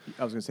realtor.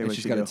 I was gonna say and what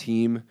she's she got do. a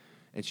team.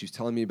 And she was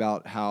telling me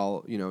about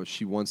how,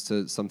 she wants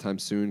to sometime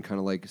soon kind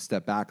of like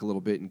step back a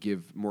little bit and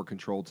give more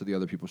control to the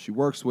other people she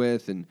works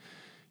with. And,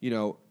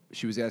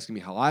 she was asking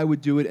me how I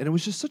would do it. And it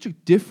was just such a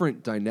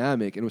different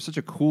dynamic. And it was such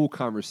a cool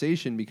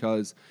conversation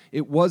because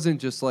it wasn't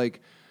just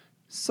like,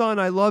 son,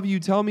 I love you.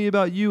 Tell me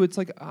about you. It's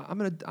like,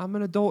 I'm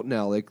an adult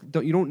now. Like,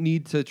 you don't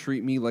need to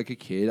treat me like a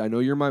kid. I know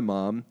you're my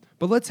mom.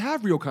 But let's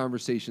have real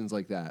conversations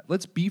like that.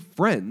 Let's be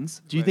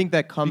friends. Do you think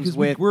that comes Because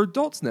with we're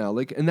adults now.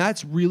 Like, and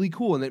that's really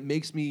cool. And it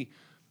makes me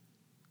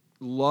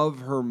love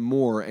her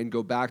more and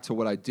go back to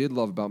what I did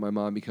love about my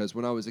mom, because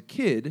when I was a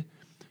kid,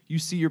 you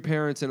see your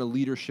parents in a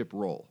leadership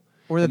role.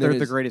 or that And then they're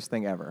the it's- greatest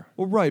thing ever?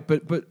 Well, right,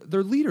 but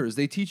they're leaders.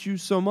 They teach you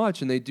so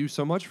much and they do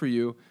so much for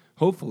you.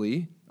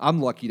 Hopefully,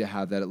 I'm lucky to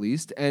have that at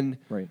least. And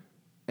Right.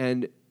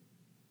 and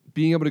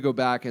being able to go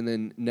back and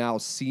then now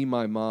see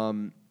my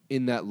mom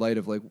in that light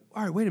of like,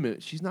 all right, wait a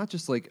minute. She's not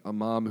just like a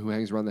mom who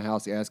hangs around the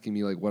house asking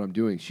me like what I'm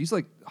doing. She's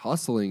like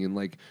hustling and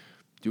like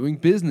doing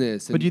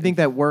business. But do you think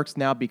that works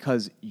now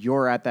because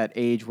you're at that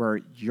age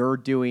where you're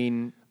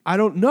doing, I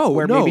don't know.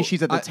 where no, maybe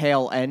she's at the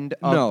tail end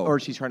of, no. or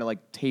she's trying to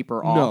like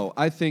taper off? No,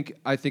 I think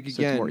so again,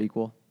 it's more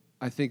equal.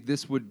 I think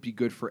this would be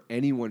good for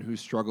anyone who's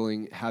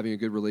struggling having a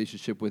good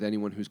relationship with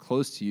anyone who's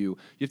close to you.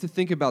 You have to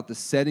think about the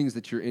settings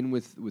that you're in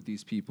with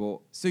these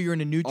people. So you're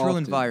in a neutral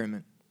Often.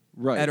 environment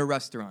Right. at a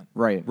restaurant.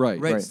 Right. Right.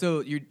 Right. So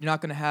you're not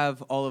going to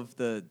have all of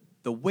the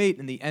weight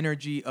and the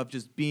energy of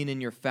just being in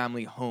your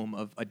family home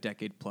of a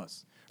decade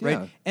plus. right?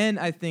 Yeah. And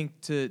I think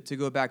to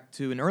go back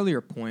to an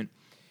earlier point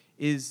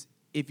is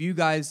if you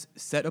guys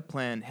set a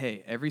plan,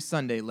 hey, every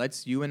Sunday,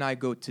 let's you and I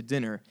go to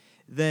dinner,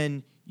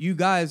 then you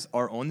guys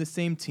are on the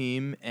same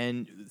team,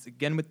 and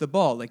again with the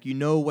ball, like you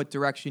know what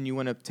direction you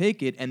want to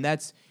take it, and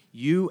that's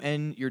you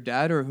and your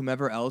dad or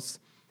whomever else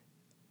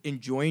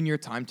enjoying your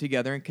time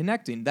together and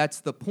connecting. That's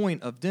the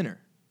point of dinner.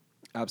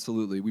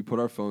 Absolutely. We put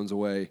our phones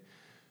away,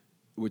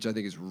 which I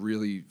think is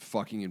really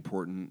fucking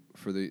important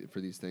for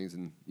these things.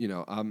 And you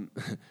know, I'm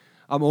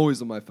I'm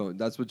always on my phone.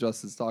 That's what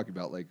Justin's talking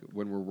about. Like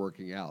when we're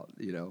working out,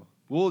 you know,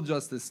 we'll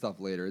adjust this stuff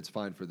later. It's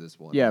fine for this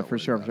one. Yeah, Don't for worry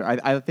sure. about For sure.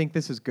 it. I think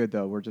this is good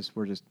though.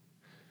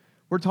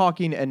 We're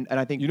talking, and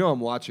I think You know, I'm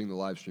watching the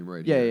live stream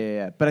right yeah, here. yeah,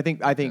 yeah. But I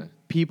think Okay.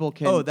 people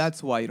can. Oh,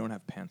 that's why you don't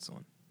have pants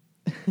on.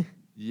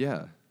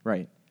 Yeah.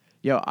 right.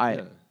 Yo,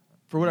 Yeah.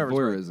 for whatever it's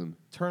worth, Voyeurism.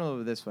 turn it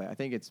over this way. I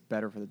think it's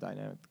better for the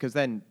dynamic because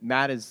then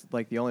Matt is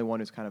like the only one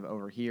who's kind of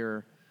over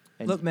here.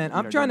 And, Look, man, you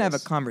I'm know, trying to doing have a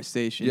this.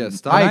 conversation. Yeah,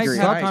 stop. I When agree.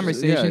 have I agree.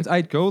 conversations. Yeah,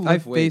 I go I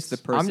lift face weights. the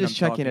person. I'm just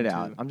checking it talking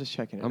out. to. I'm just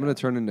checking it I'm out. gonna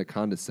turn into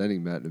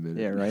condescending Matt in a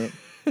minute. Yeah,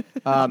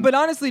 right. But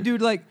honestly,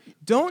 dude, like,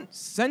 don't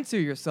censor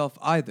yourself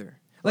either.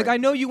 Like, Right. I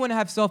know you want to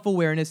have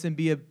self-awareness and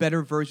be a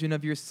better version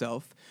of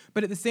yourself,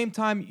 but at the same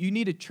time, you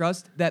need to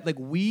trust that, like,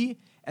 we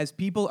as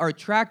people are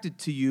attracted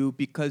to you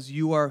because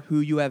you are who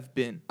you have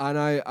been. And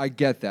I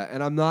get that,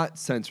 and I'm not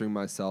censoring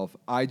myself.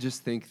 I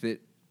just think that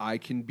I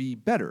can be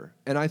better,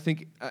 and I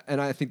think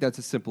that's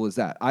as simple as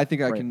that. I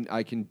think Right.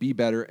 I can be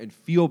better and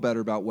feel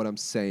better about what I'm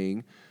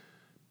saying,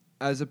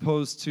 as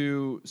opposed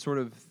to sort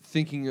of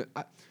thinking.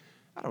 I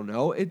don't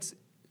know.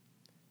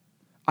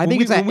 I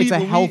think it's a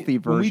healthy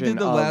version. When we did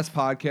the of, last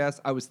podcast,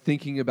 I was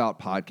thinking about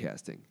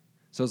podcasting,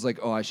 so I was like,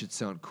 oh, I should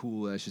sound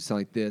cool. I should sound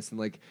like this,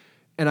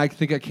 and I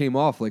think I came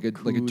off like a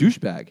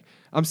douchebag.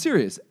 I'm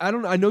serious. I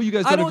know you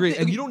guys I don't don't agree, thi-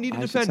 and you don't need to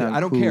I should defend it. sound I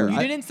don't cool. care. You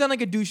I- didn't sound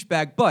like a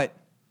douchebag, but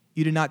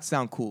you did not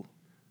sound cool.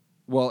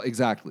 Well,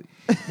 exactly.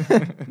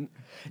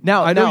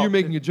 now I know now- you're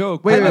making a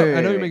joke. Wait, I know, wait, I know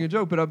wait, you're wait. making a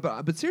joke,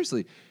 but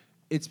seriously,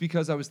 it's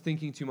because I was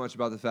thinking too much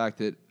about the fact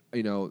that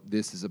you know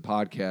this is a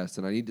podcast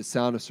and I need to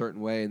sound a certain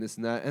way and this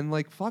and that, and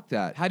like fuck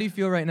that. How do you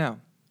feel right now?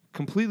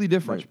 Completely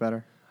different. much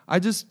better.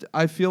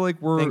 I feel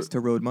like we're Thanks to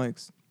Rode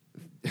mics.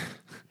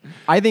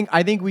 I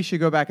think we should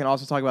go back and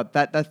also talk about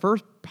the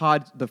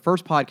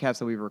first podcast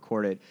that we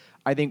recorded.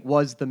 I think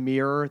was the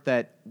mirror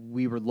that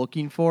we were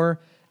looking for,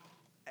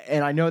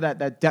 and I know that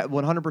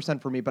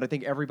 100% for me. But I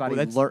think everybody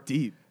Well, that's learned.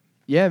 deep.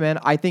 Yeah, man.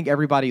 I think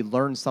everybody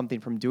learned something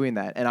from doing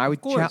that, and I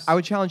would course. I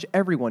would challenge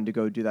everyone to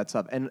go do that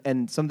stuff.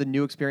 And some of the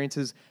new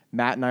experiences,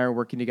 Matt and I are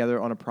working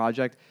together on a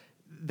project.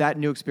 That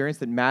new experience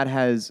that Matt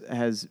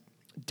has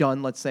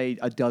done, let's say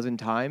a dozen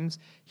times,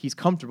 he's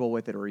comfortable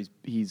with it, or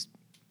he's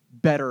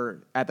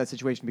better at that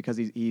situation because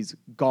he's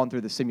gone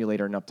through the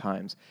simulator enough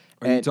times.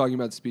 Are you And- talking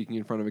about speaking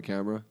in front of a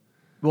camera?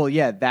 well,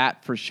 yeah,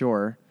 that for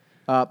sure.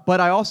 But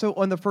I also,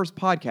 on the first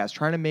podcast,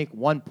 trying to make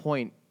one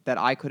point that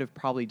I could have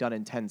probably done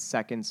in 10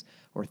 seconds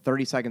or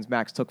 30 seconds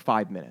max took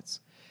 5 minutes.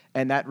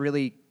 And that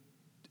really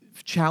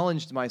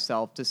challenged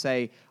myself to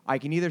say, I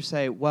can either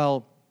say,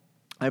 well,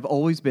 I've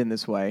always been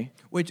this way.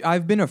 Which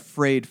I've been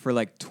afraid for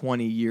like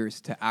 20 years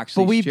to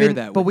actually But we've share been,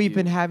 that but with we've you.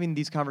 been having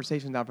these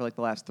conversations now for like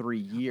the last 3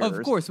 years.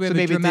 Of course, we so have a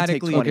maybe it did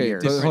take dramatically 20 Okay,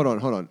 years. but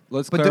hold on.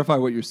 Let's But clarify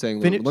what you're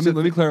saying. Fini- let so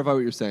me clarify what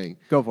you're saying.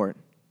 Go for it.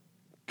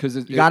 Because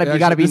You gotta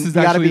be- This you is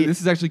gotta actually be- this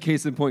is actually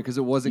case in point because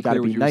it wasn't You gotta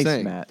clear what be you were nice,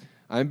 saying. Matt.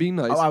 I'm being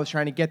nice. Oh, I was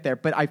trying to get there,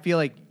 but I feel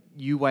like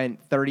you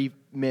went 30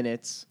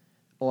 minutes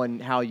on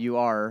how you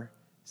are,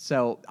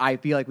 so I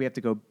feel like we have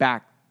to go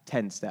back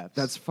 10 steps.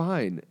 That's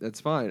fine.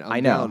 That's fine. I'm I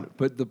know. down.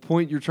 But the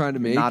point you're trying to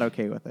You're make, not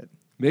okay with it.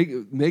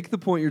 make the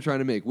point you're trying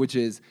to make, which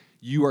is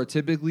you are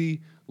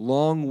typically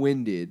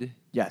long-winded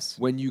Yes.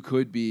 when you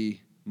could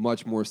be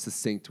much more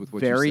succinct with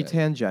what Very you say.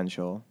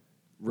 tangential.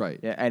 Right.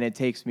 Yeah, and it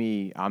takes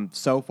me, I'm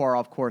so far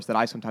off course that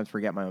I sometimes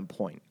forget my own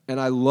point.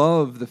 And I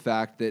love the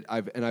fact that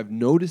I've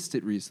noticed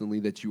it recently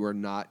that you are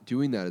not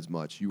doing that as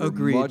much. You are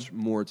Agreed. much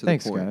more to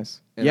Thanks, the point.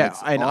 guys. And yeah,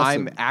 that's and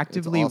awesome. I'm It's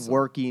actively awesome.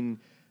 working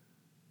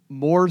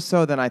more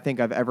so than I think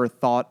I've ever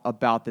thought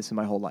about this in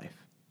my whole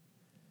life.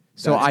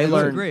 So That's I good.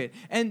 learned. Great.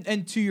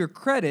 And to your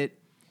credit,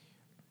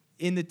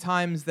 in the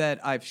times that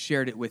I've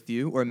shared it with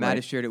you, or Matt Right.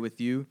 has shared it with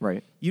you,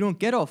 Right. you don't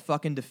get all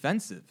fucking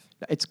defensive.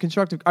 It's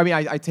constructive. I mean,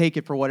 I take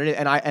it for what it is,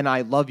 and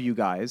I love you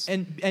guys.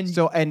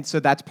 And so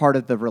that's part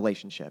of the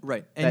relationship,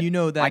 Right. And you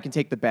know that- I can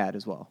take the bad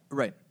as well.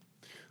 right.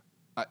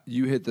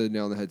 You hit the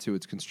nail on the head too.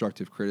 It's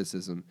constructive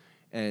criticism,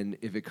 and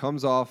if it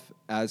comes off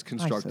as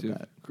constructive,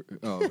 that.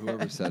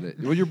 whoever said it,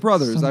 well, you're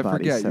brothers. I Somebody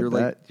forget. said You're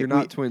like that. you're We-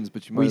 not twins,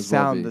 but you might We as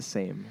well sound be. the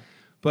same.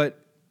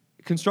 But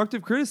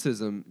constructive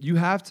criticism, you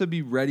have to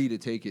be ready to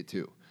take it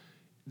too.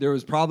 There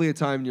was probably a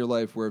time in your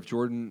life where if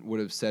Jordan would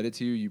have said it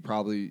to you,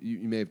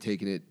 you may have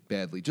taken it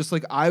badly. Just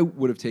like I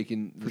would have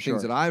taken the For things sure.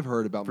 that I've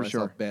heard about For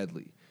myself sure.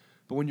 badly.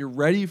 But when you're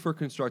ready for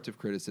constructive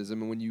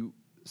criticism and when you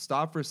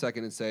stop for a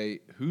second and say,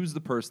 who's the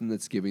person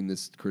that's giving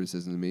this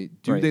criticism to me?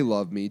 Do Right. they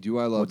love me? Do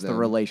I love What's them? the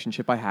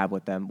relationship I have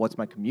with them? What's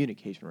my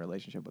communication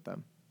relationship with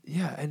them?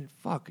 Yeah, and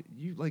fuck,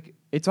 you like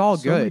It's all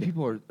so many good.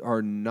 people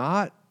are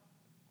not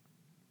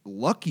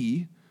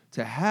lucky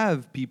to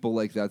have people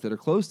like that are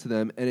close to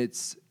them. And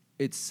it's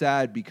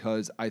sad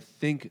because I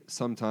think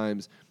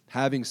sometimes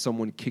having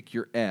someone kick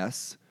your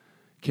ass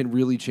can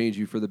really change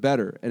you for the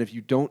better. And if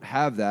you don't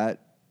have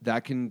that,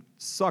 that can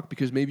suck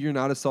because maybe you're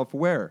not as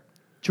self-aware.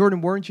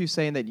 Jordan, weren't you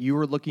saying that you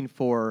were looking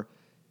for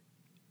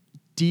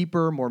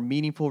deeper, more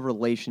meaningful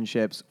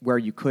relationships where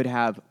you could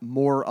have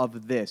more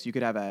of this? You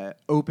could have an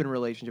open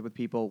relationship with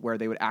people where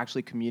they would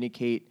actually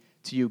communicate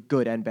to you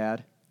good and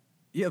bad?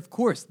 Yeah, of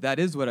course. That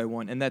is what I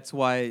want. And that's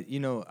why,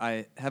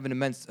 I have an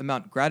immense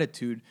amount of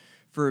gratitude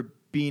for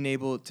being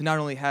able to not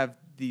only have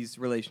these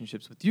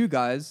relationships with you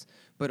guys,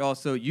 but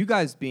also you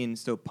guys being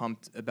so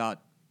pumped about,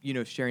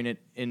 sharing it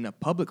in a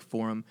public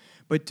forum.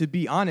 But to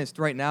be honest,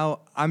 right now,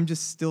 I'm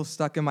just still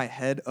stuck in my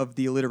head of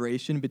the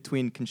alliteration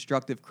between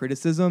constructive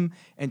criticism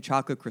and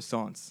chocolate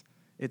croissants.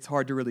 It's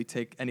hard to really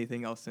take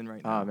anything else in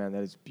right now. Oh, man,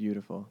 that is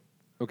beautiful.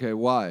 Okay,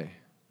 why?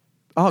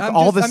 Oh, I'm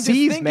all just- the I'm just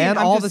C's, thinking- man.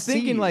 I'm All just the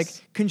thinking C's.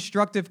 like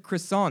constructive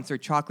croissants or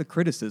chocolate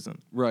criticism.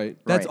 Right.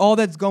 That's Right. all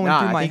that's going Nah,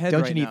 through I my think, head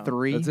don't right you need now.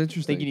 3? That's I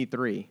interesting. think you need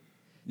 3.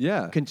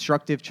 Yeah.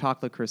 Constructive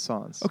chocolate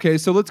croissants. Okay,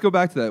 so let's go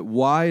back to that.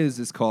 Why is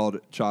this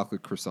called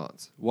chocolate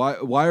croissants? Why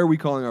are we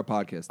calling our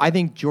podcast that? I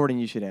think, Jordan,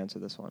 you should answer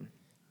this one.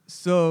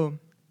 So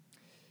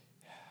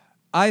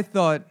I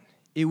thought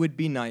it would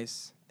be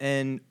nice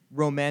and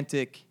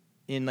romantic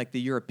in like the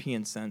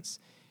European sense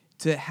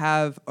to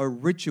have a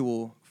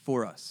ritual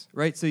for us,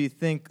 right? So you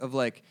think of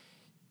like,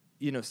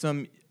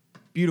 some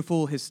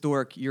beautiful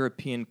historic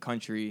European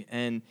country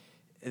and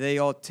they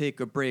all take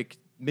a break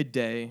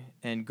midday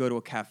and go to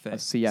a cafe. A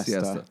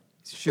siesta.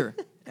 Sure.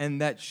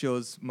 And that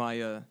shows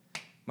my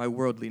my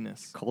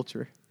worldliness.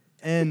 Culture.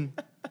 And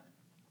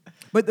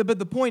but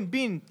the point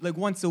being, like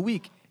once a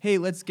week, hey,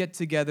 let's get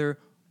together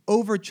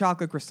over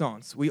chocolate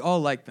croissants. We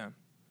all like them,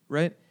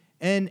 right?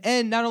 And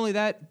not only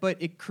that, but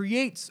it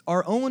creates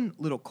our own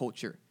little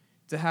culture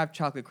to have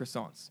chocolate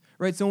croissants,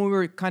 right? So when we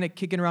were kind of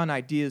kicking around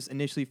ideas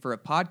initially for a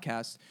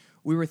podcast,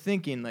 we were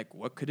thinking like,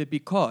 what could it be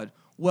called?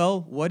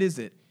 Well, what is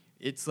it?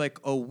 It's like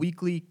a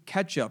weekly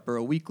catch-up or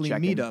a weekly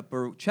Check-in. meetup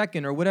or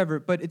check-in or whatever.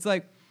 But it's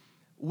like,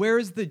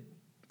 where's the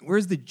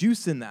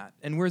juice in that?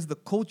 And where's the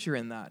culture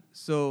in that?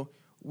 So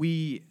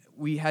we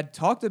had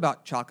talked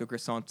about chocolate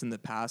croissants in the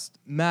past.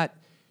 Matt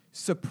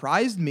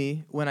surprised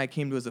me when I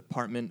came to his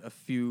apartment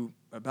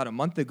about a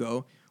month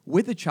ago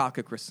with a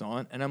chocolate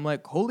croissant. And I'm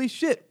like, holy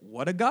shit,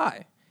 what a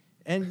guy.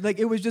 And like,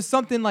 it was just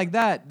something like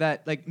that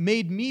like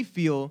made me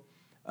feel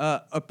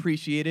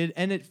appreciated.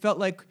 And it felt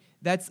like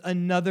that's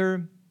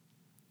another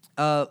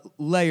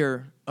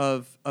layer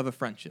of a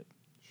friendship,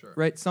 Sure.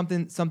 right?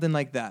 Something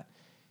like that.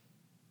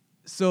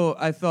 So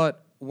I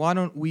thought, why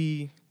don't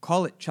we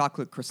call it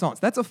chocolate croissants?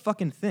 That's a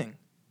fucking thing,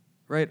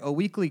 right? A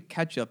weekly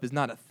catch-up is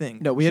not a thing.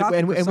 No, we had Chocolate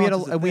and we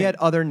croissants is a we thing. had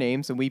other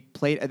names, and we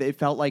played. It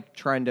felt like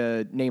trying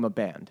to name a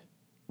band,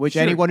 which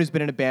Sure. anyone who's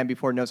been in a band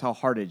before knows how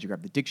hard it is. You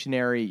grab the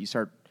dictionary, you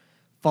start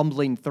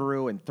fumbling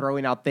through and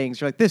throwing out things.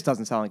 You're like, this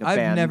doesn't sound like a I've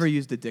band. never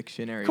used a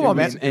dictionary. Come on,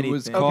 to man. name It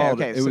was anything. called.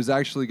 okay, It so- was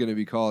actually going to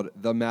be called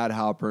the Matt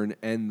Halpern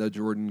and the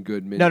Jordan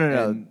Goodman.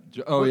 No.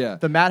 Oh yeah,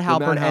 The Matt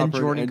Halpern and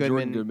Jordan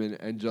Goodman. Goodman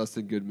and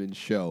Justin Goodman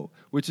show,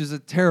 which is a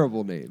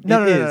terrible name.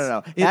 No. is.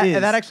 That, It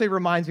is. that actually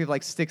reminds me of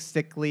like Stick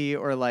Stickly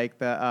or like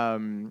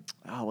the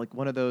like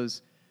one of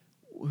those.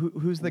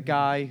 Who's the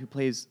guy who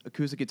plays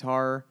acoustic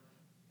guitar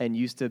and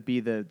used to be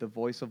the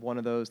voice of one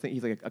of those things?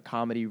 He's like a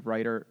comedy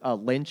writer.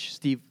 Lynch.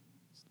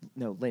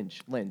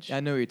 I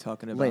know what you're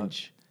talking about.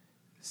 Lynch.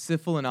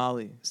 Syphil and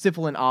Ollie.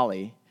 Syphil and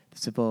Ollie.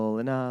 The Syphil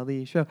and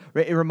Ollie show.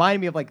 Right, it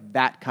reminded me of like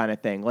that kind of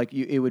thing. Like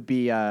it would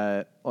be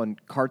on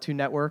Cartoon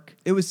Network,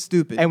 It was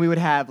stupid. and we would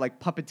have like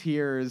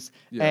puppeteers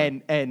Yeah.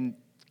 and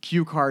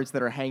cue cards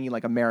that are hanging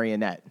like a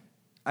marionette.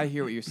 I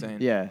hear what you're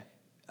saying. Yeah,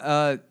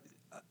 Uh,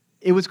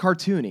 it was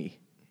cartoony,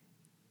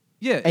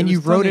 yeah. it and was you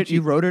wrote it. tongue-in-cheek.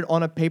 You wrote it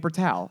on a paper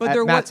towel But at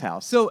there Matt's was,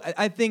 house. So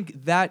I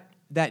think that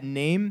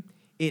name,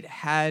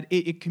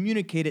 it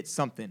communicated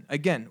something.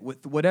 Again,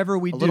 with whatever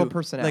we do, little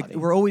personality. Like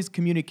we're always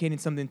communicating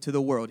something to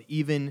the world,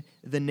 even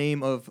the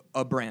name of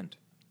a brand,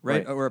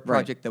 right? Right, Or a right.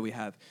 project that we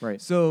have.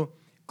 Right. So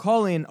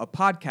calling a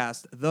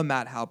podcast the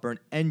Matt Halpern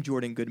and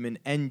Jordan Goodman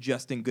and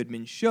Justin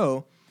Goodman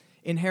Show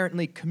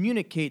inherently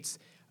communicates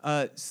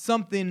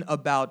something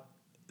about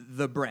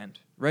the brand,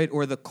 right?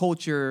 Or the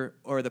culture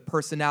or the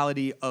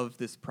personality of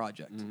this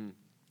project.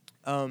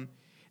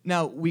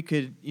 Now we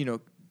could,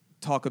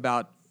 talk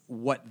about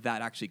what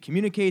that actually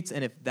communicates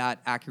and if that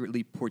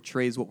accurately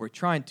portrays what we're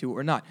trying to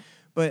or not.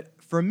 But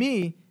for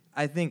me,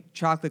 I think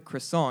chocolate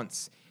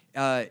croissants,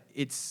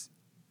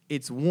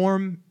 it's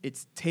warm,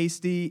 it's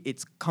tasty,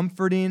 it's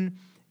comforting,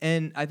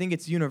 and I think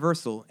it's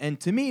universal. And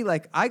to me,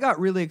 like I got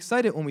really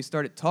excited when we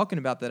started talking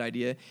about that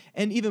idea,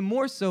 and even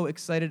more so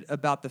excited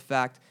about the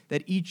fact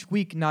that each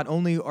week not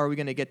only are we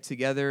going to get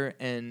together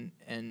and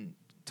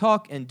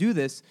talk and do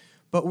this,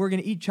 but we're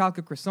going to eat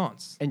chocolate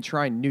croissants. and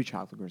try new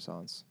chocolate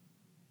croissants.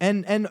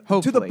 And to the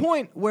Hopefully.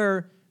 point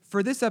where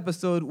for this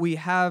episode we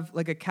have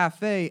like a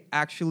cafe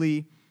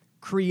actually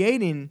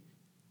creating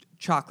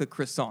chocolate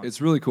croissants. It's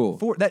really cool.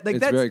 It's it's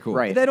very cool.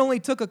 Right. That only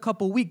took a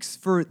couple weeks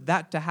for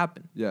that to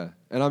happen. Yeah,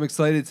 and I'm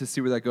excited to see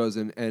where that goes.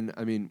 And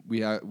I mean,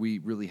 we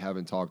really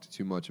haven't talked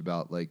too much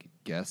about like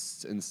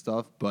guests and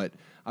stuff, but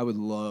I would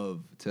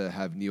love to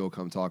have Neil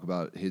come talk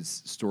about his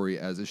story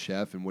as a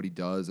chef and what he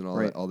does and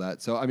all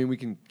that. So I mean, we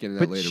can get into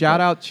that But later. shout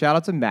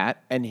out to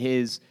Matt and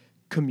his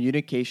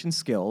communication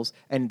skills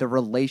and the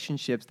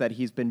relationships that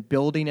he's been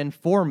building and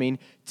forming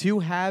to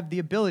have the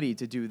ability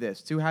to do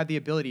this, to have the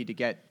ability to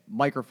get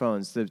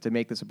microphones to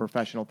make this a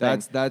professional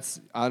thing.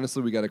 That's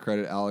honestly, we got to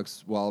credit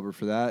Alex Walber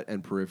for that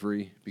and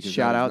Periphery because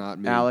Shout that was out not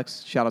me.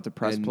 Alex. Shout out to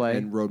Press and, Play.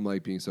 and Road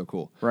Mike being so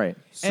cool. Right.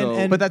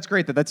 So, But that's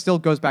great that still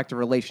goes back to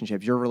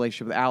relationships. Your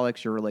relationship with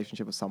Alex, your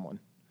relationship with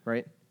someone,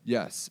 right?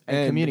 yes,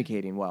 And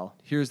communicating well.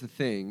 Here's the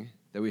thing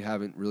that we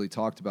haven't really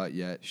talked about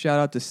yet Shout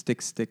out to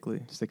Stick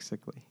Stickly. Stick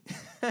sickly.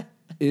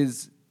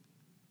 is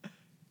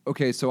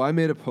okay. So I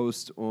made a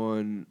post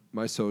on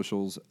my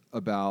socials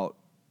about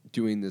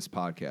doing this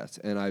podcast,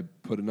 and I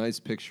put a nice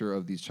picture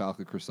of these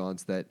chocolate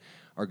croissants that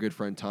our good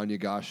friend Tanya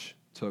Gosh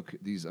took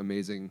these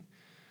amazing.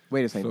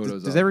 Wait a second.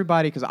 Photos Does of.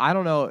 everybody, because I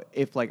don't know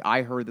if like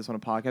I heard this on a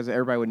podcast,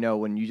 everybody would know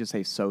when you just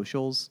say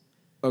socials.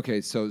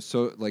 Okay, so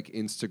like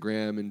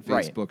Instagram and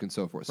Right. Facebook and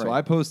so forth. So Right.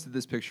 I posted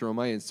this picture on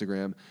my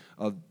Instagram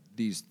of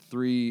these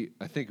three,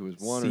 I think it was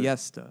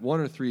Siesta. one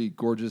or three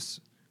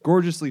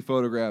gorgeously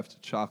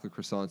photographed chocolate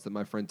croissants that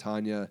my friend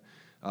Tanya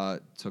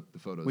took the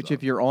photos Which, of.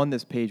 if you're on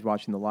this page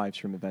watching the live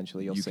stream,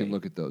 eventually you'll you see. can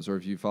look at those, or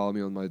if you follow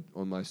me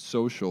on my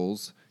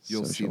socials,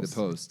 you'll see the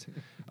Socials.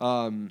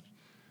 post.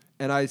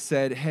 And I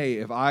said, hey,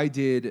 if I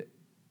did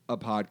a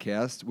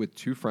podcast with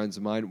two friends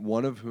of mine,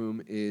 one of whom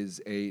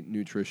is a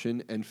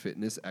nutrition and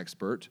fitness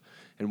expert,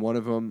 and one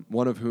of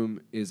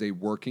whom is a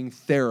working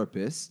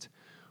therapist,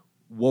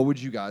 what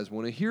would you guys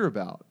want to hear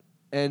about?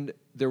 And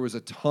there was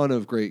a ton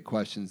of great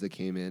questions that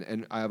came in,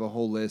 and I have a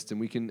whole list, and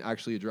we can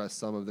actually address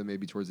some of them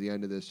maybe towards the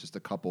end of this, just a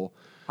couple.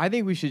 I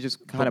think we should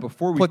just kind of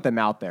before we- put them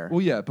out there.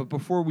 Well, yeah, but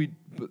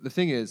but the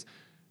thing is,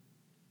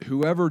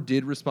 whoever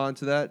did respond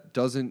to that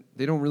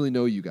they don't really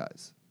know you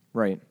guys.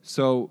 Right.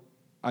 So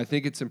I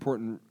think it's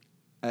important,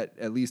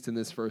 at least in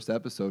this first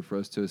episode, for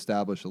us to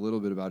establish a little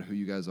bit about who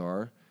you guys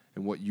are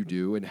and what you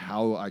do and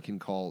how I can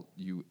call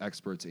you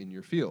experts in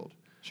your field.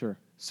 Sure.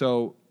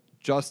 So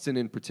Justin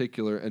in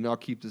particular, and I'll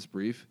keep this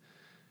brief,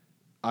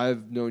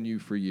 I've known you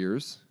for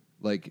years,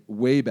 like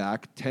way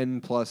back, 10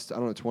 plus, I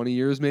don't know, 20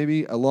 years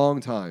maybe, a long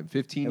time,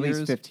 15 At years.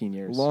 least 15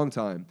 years. A long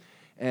time.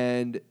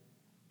 And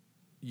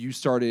you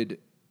started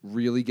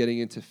really getting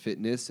into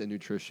fitness and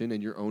nutrition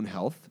and your own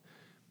health,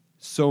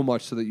 so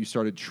much so that you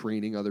started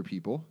training other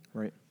people.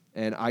 Right.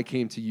 And I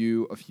came to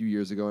you a few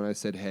years ago and I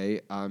said,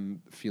 hey,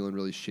 I'm feeling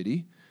really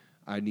shitty.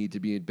 I need to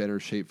be in better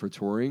shape for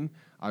touring.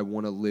 I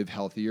want to live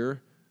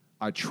healthier.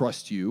 I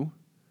trust you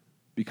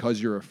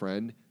because you're a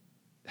friend.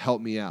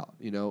 Help me out,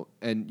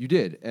 And you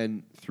did.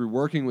 And through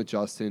working with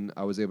Justin,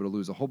 I was able to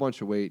lose a whole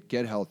bunch of weight,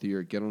 get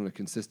healthier, get on a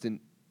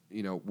consistent,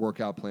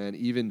 workout plan,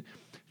 even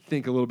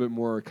think a little bit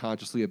more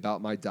consciously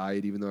about my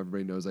diet, even though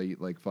everybody knows I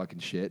eat like fucking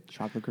shit.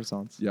 Chocolate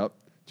croissants. Yep.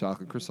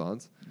 Chocolate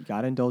croissants. You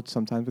got to indulge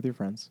sometimes with your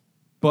friends.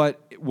 But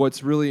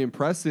what's really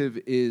impressive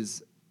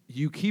is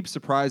you keep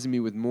surprising me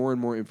with more and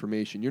more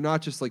information. You're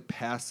not just like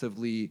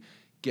passively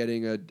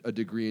getting a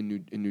degree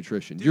in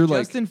nutrition. Dude, You're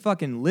Justin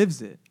fucking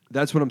lives it.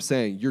 That's what I'm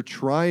saying. You're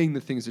trying the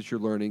things that you're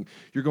learning.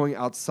 You're going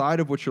outside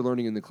of what you're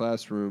learning in the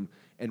classroom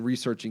and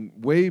researching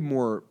way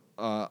more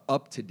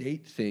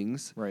up-to-date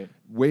things. Right.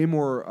 Way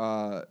more,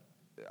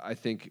 I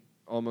think,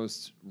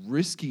 almost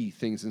risky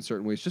things in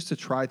certain ways, just to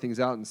try things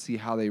out and see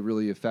how they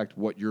really affect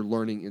what you're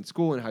learning in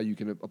school and how you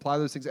can apply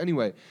those things.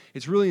 Anyway,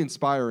 it's really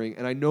inspiring,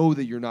 and I know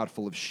that you're not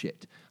full of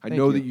shit. I Thank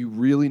know you. that you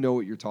really know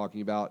what you're talking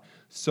about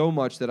so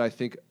much that I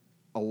think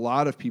a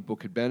lot of people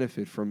could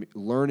benefit from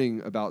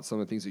learning about some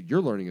of the things that you're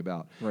learning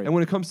about. Right. And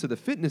when it comes to the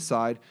fitness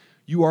side,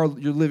 you're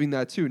living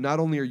that too. Not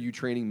only are you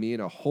training me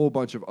and a whole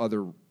bunch of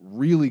other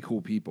really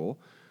cool people,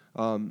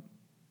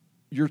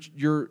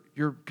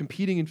 you're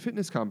competing in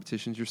fitness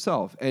competitions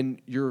yourself,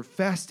 and you're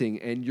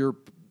fasting, and you're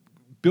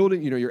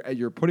building.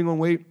 You're putting on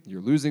weight,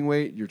 you're losing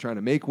weight, you're trying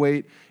to make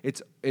weight.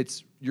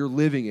 It's you're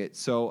living it.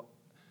 So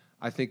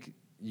I think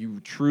you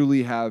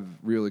truly have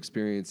real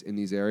experience in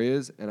these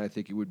areas, and I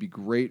think it would be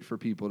great for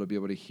people to be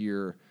able to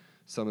hear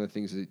some of the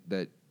things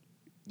that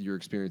you're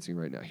experiencing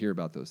right now. Hear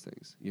about those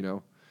things,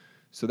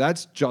 So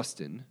that's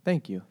Justin.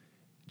 Thank you.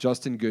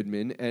 Justin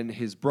Goodman, and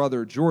his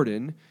brother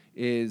Jordan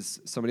is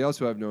somebody else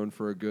who I've known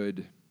for a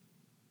good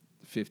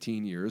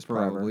 15 years,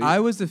 Forever. probably. I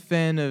was a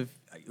fan of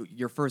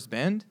your first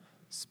band,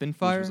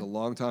 Spinfire. Which was a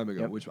long time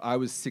ago. Yep. Which I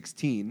was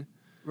 16.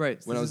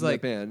 Right. when This I was is in that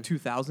like band.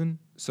 2000.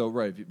 So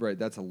right.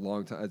 That's a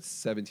long time. That's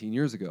 17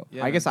 years ago.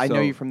 Yeah. I guess I know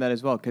So- you from that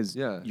as well because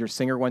Yeah. your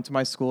singer went to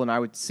my school and I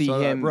would see So,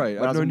 him right. when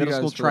I I've was in known you middle guys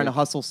school for, trying to like-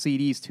 hustle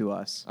CDs to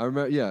us. I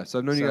remember. Yeah. So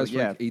I've known you So, guys for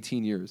yeah. like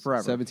 18 years,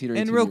 Forever. 17 or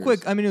 18 And real years.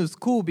 quick, I mean, it was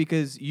cool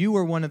because you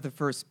were one of the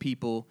first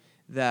people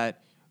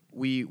that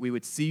we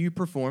would see you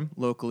perform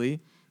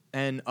locally,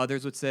 And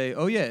others would say,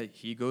 oh, yeah,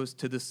 he goes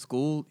to the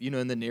school,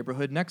 in the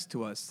neighborhood next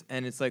to us.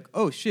 And it's like,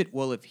 oh, shit,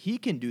 well, if he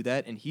can do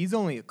that and he's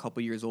only a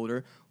couple years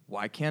older,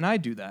 why can't I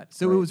do that?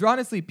 So Right. it was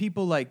honestly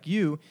people like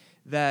you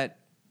that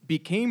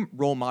became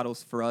role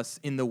models for us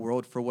in the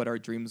world for what our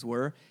dreams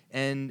were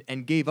and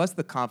gave us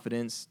the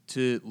confidence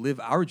to live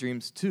our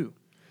dreams too.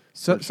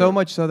 So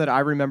much so that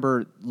I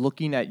remember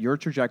looking at your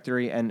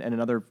trajectory and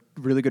another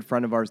really good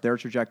friend of ours, their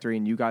trajectory,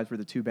 and you guys were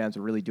the two bands that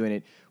were really doing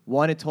it.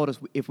 One, it told us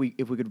if we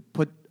could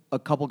put a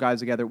couple guys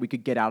together, we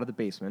could get out of the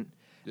basement.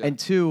 Yeah. And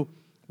two,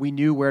 we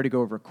knew where to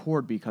go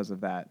record because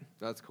of that.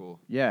 That's cool.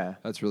 Yeah.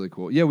 That's really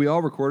cool. Yeah, we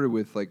all recorded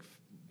with like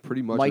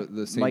pretty much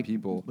the same Mike,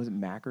 people. Was it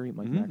Macri?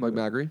 Mike Mhm, Mike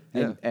Macri,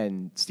 yeah.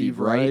 And Steve Steve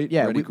Wright. Wright,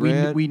 Yeah, Freddie we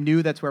Grant.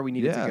 knew that's where we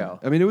needed to go.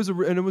 I mean, it was a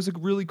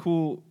really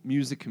cool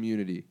music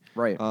community.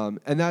 Right.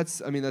 And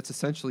that's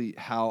essentially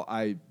how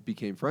I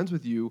became friends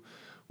with you,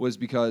 was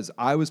because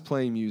I was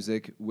playing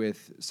music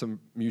with some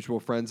mutual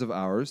friends of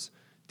ours,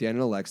 Dan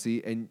and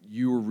Alexi, and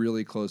you were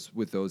really close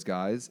with those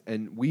guys,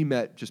 and we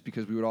met just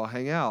because we would all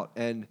hang out.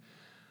 And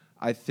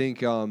I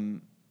think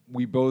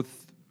we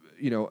both,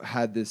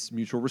 had this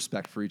mutual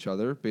respect for each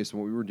other based on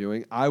what we were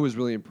doing. I was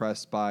really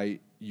impressed by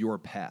your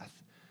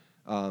path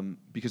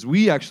because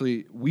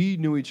we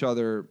knew each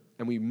other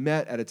and we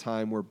met at a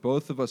time where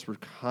both of us were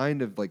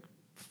kind of like,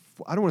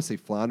 I don't want to say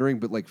floundering,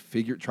 but like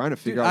trying to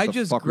figure out what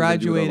the fuck we were gonna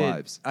do with our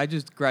lives. I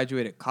just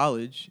graduated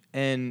college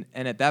and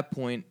at that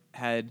point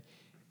had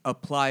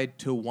applied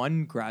to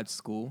one grad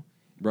school,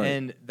 Right.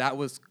 and that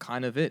was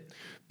kind of it.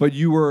 But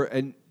you're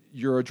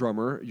a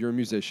drummer, you're a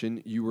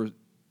musician, you were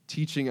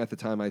teaching at the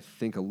time, I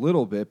think a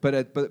little bit,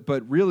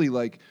 but really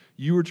like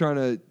you were trying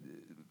to,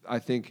 I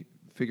think,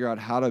 figure out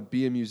how to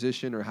be a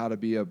musician or how to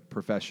be a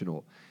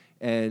professional.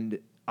 And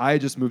I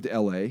just moved to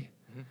LA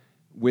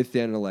with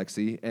Dan and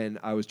Alexi, and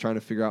I was trying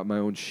to figure out my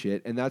own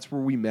shit, and that's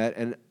where we met.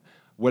 And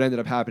what ended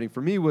up happening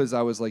for me was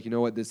I was like, you know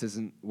what, this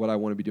isn't what I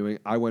want to be doing.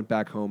 I went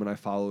back home and I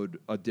followed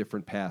a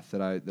different path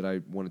that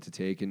I wanted to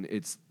take, and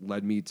it's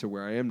led me to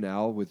where I am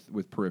now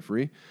with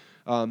Periphery.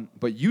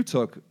 But you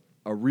took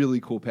a really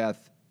cool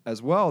path as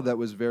well that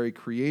was very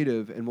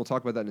creative, and we'll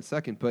talk about that in a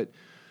second. But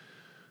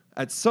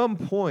at some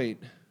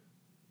point,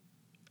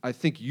 I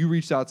think you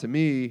reached out to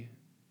me,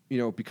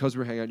 because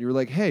we're hanging out. You were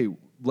like, hey,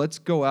 let's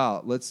go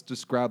out. Let's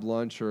just grab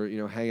lunch or,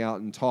 hang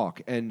out and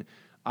talk. And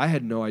I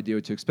had no idea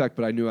what to expect,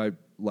 but I knew I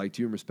liked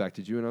you and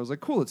respected you. And I was like,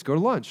 cool, let's go to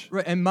lunch.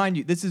 Right, and mind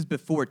you, this is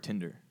before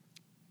Tinder.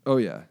 Oh,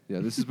 yeah. Yeah,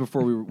 this is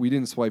before we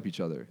didn't swipe each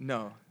other.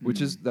 No.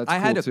 That's I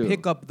cool had to too.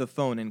 pick up the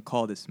phone and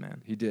call this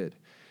man. He did.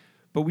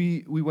 But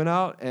we went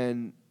out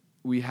and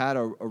we had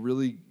a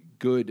really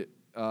good,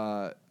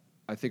 I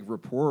think,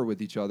 rapport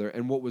with each other.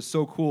 And what was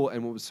so cool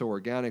and what was so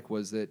organic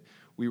was that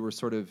we were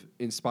sort of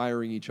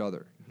inspiring each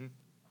other. Mm-hmm.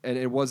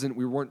 And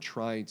we weren't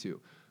trying to.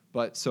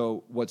 But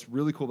so what's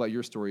really cool about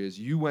your story is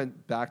you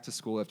went back to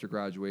school after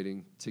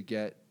graduating to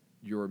get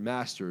your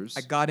master's.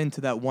 I got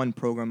into that one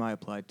program I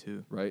applied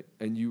to. Right?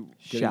 And you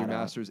get your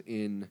master's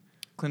in?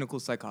 Clinical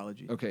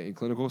psychology. Okay, in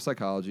clinical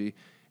psychology.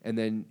 And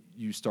then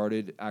you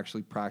started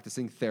actually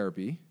practicing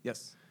therapy.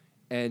 Yes.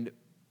 And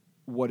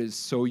what is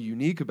so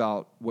unique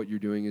about what you're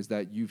doing is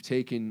that you've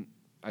taken,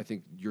 I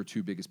think, your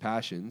two biggest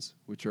passions,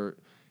 which are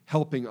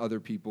helping other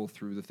people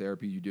through the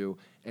therapy you do,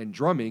 and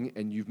drumming,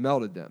 and you've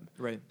melded them.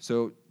 Right.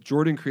 So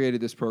Jordan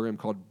created this program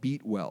called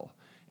Beat Well.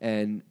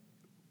 And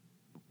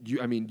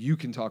you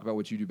can talk about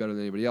what you do better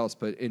than anybody else,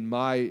 but in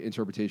my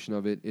interpretation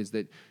of it is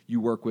that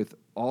you work with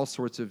all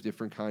sorts of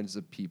different kinds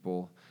of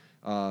people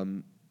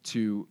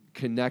to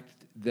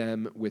connect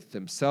them with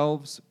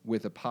themselves,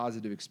 with a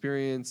positive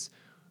experience,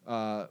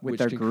 which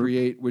their can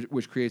group.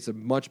 which creates a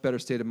much better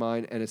state of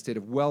mind and a state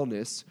of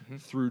wellness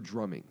through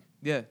drumming.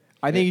 Yeah.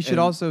 I think you should And-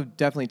 also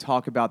definitely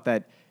talk about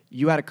that.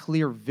 You had a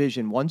clear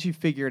vision. Once you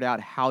figured out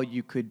how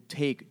you could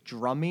take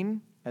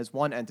drumming as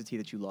one entity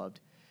that you loved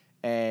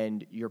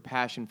and your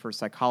passion for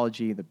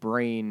psychology, the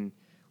brain,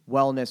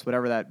 wellness,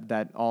 whatever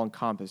that all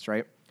encompassed,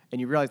 right? And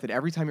you realized that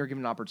every time you're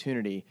given an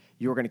opportunity,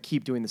 you were going to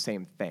keep doing the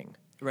same thing.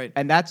 Right.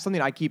 And that's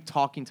something I keep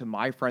talking to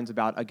my friends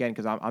about, again,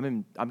 because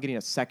I'm getting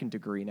a second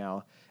degree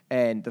now.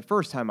 And the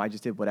first time I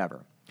just did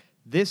whatever.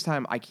 This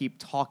time I keep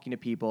talking to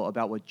people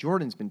about what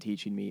Jordan's been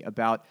teaching me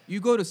about. You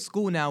go to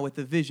school now with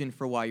a vision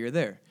for why you're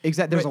there.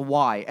 Exactly. There's Right. a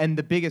why. And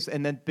the biggest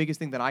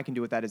thing that I can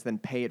do with that is then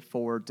pay it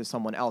forward to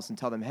someone else and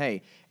tell them,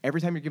 hey,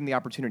 every time you're given the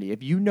opportunity,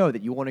 if you know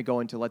that you want to go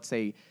into, let's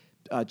say,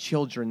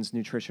 children's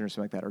nutrition or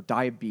something like that, or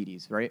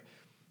diabetes, right?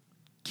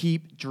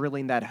 Keep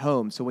drilling that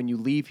home. So when you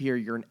leave here,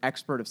 you're an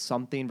expert of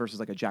something versus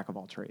like a jack of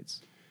all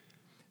trades.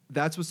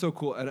 That's what's so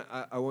cool. And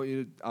I want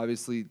you to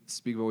obviously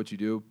speak about what you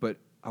do, but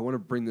I want to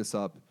bring this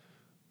up.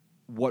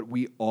 What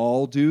we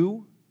all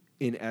do,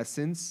 in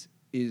essence,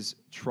 is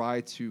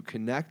try to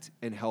connect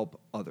and help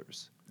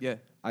others. Yeah.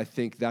 I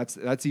think that's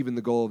even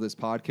the goal of this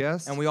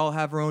podcast. And we all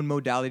have our own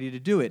modality to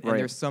do it. Right. And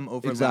there's some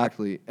overlap.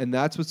 Exactly, and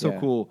that's what's so Yeah.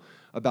 cool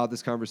about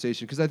this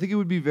conversation, because I think it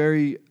would be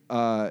very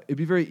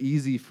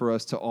easy for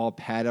us to all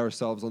pat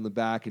ourselves on the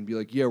back and be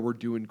like, yeah, we're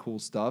doing cool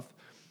stuff,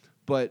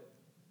 but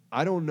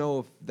I don't know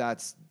if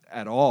that's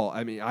at all.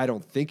 I mean, I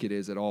don't think it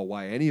is at all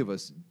why any of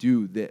us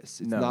do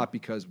this. It's No. not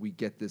because we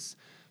get this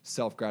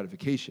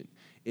self-gratification.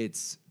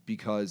 It's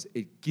because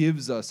it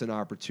gives us an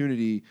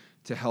opportunity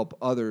to help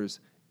others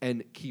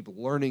and keep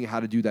learning how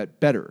to do that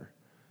better.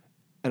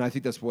 And I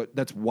think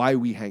that's why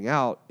we hang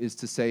out, is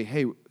to say,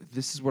 hey,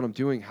 this is what I'm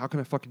doing. How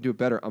can I fucking do it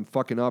better? I'm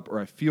fucking up, or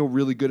I feel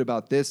really good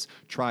about this.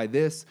 Try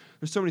this.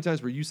 There's so many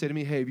times where you say to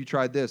me, hey, have you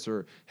tried this?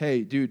 Or,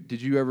 hey, dude,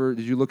 did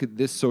you look at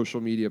this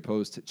social media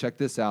post? Check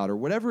this out. Or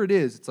whatever it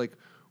is. It's like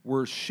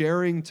we're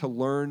sharing to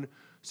learn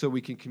so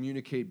we can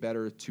communicate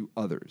better to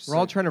others. We're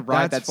all trying to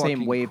ride That's that same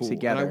fucking wave cool.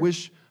 together.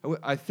 And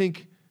I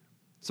think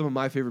some of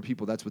my favorite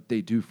people, that's what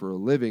they do for a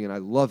living, and I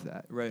love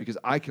that. Right. Because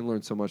I can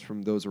learn so much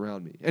from those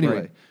around me. Anyway,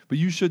 Right. but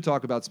you should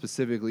talk about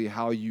specifically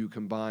how you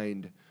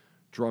combined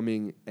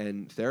drumming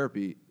and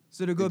therapy.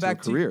 So to go into a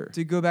back career.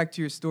 to go back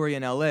to your story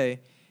in LA,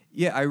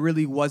 yeah, I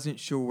really wasn't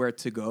sure where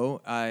to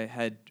go. I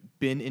had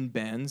been in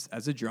bands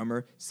as a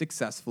drummer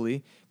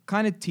successfully,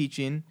 kind of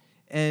teaching,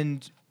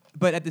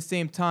 but at the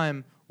same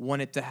time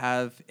wanted to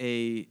have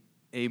a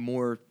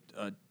more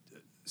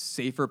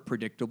safer,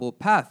 predictable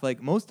path,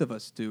 like most of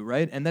us do,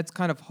 right? And that's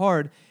kind of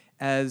hard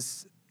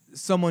as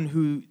someone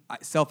who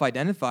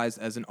self-identifies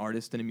as an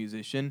artist and a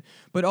musician,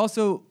 but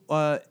also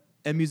a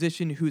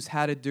musician who's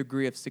had a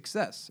degree of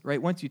success,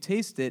 right? Once you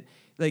taste it,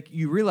 like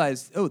you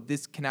realize, oh,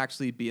 this can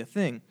actually be a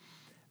thing.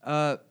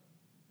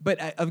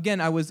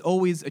 Again, I was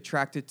always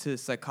attracted to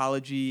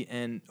psychology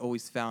and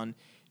always found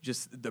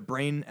just the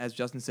brain, as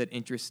Justin said,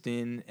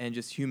 interesting, and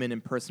just human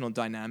and personal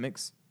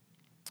dynamics.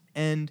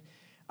 And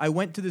I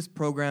went to this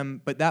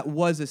program, but that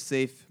was a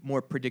safe,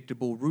 more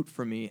predictable route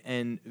for me.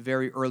 And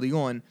very early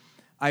on,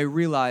 I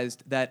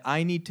realized that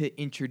I need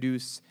to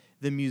introduce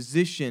the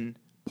musician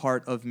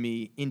part of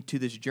me into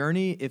this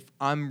journey if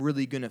I'm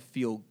really going to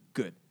feel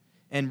good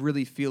and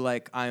really feel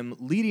like I'm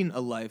leading a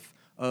life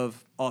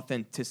of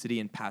authenticity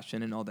and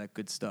passion and all that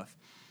good stuff.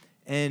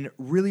 And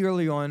really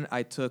early on,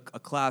 I took a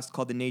class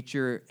called The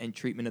Nature and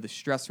Treatment of the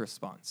Stress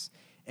Response.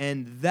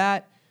 And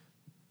that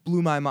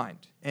blew my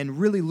mind. And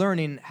really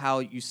learning how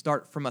you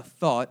start from a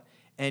thought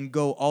and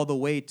go all the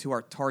way to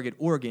our target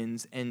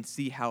organs and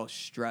see how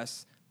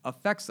stress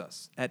affects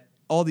us at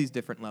all these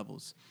different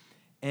levels.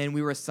 And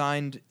we were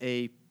assigned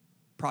a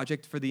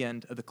project for the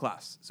end of the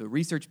class. So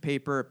research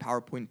paper,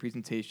 PowerPoint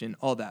presentation,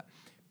 all that.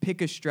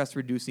 Pick a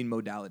stress-reducing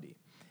modality.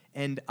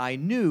 And I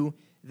knew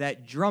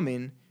that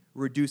drumming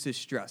reduces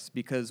stress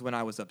because when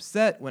I was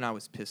upset, when I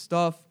was pissed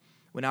off,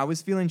 when I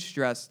was feeling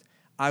stressed,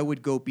 I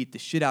would go beat the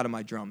shit out of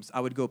my drums.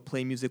 I would go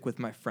play music with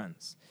my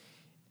friends.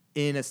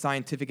 In a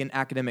scientific and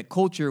academic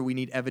culture, we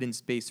need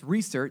evidence-based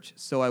research.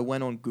 So I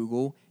went on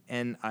Google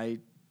and I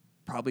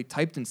probably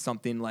typed in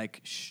something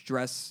like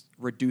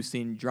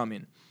stress-reducing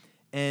drumming.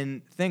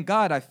 And thank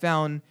God I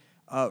found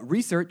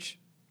research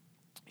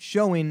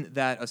showing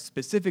that a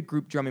specific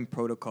group drumming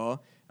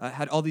protocol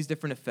had all these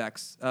different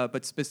effects,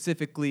 but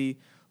specifically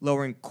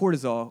lowering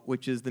cortisol,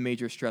 which is the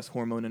major stress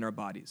hormone in our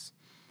bodies.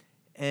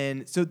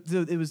 And so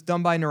it was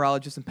done by a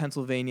neurologist in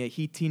Pennsylvania.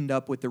 He teamed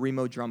up with the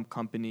Remo Drum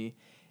Company.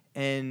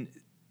 And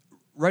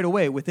right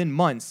away, within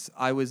months,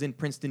 I was in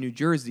Princeton, New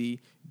Jersey,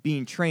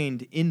 being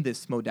trained in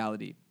this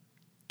modality.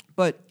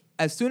 But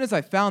as soon as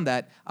I found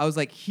that, I was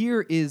like,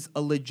 here is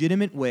a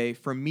legitimate way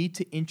for me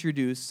to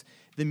introduce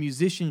the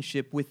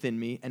musicianship within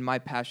me and my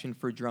passion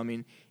for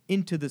drumming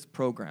into this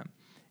program.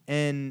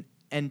 And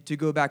to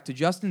go back to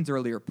Justin's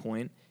earlier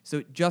point,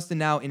 so Justin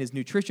now in his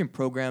nutrition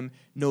program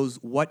knows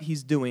what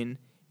he's doing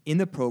in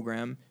the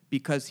program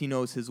because he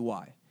knows his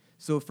why.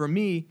 So for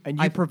me... And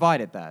you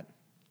provided that.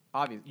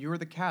 Obviously, you were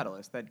the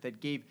catalyst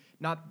that gave,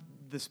 not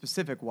the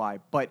specific why,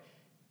 but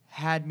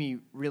had me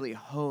really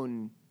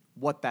hone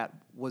what that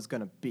was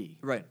going to be.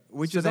 Right.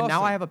 Which so is that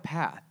now awesome. I have a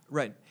path.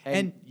 Right.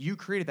 And you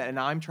created that, and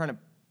I'm trying to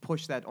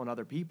push that on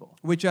other people.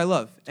 Which I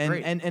love.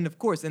 Great. And of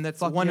course, and that's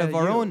Fuck one yeah, of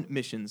our you. own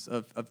missions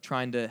of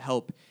trying to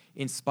help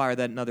inspire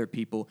that in other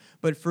people.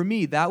 But for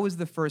me, that was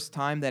the first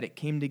time that it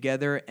came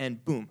together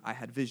and boom, I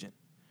had vision.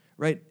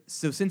 Right?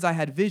 So since I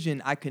had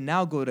vision, I could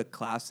now go to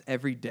class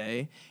every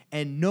day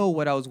and know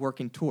what I was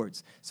working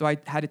towards. So I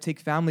had to take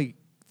family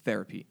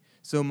therapy.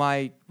 So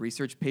my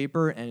research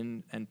paper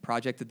and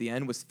project at the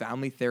end was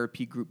family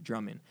therapy group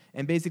drumming.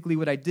 And basically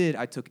what I did,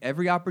 I took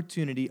every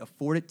opportunity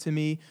afforded to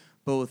me,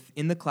 both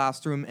in the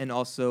classroom and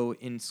also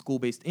in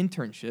school-based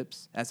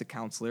internships as a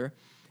counselor,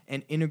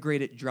 and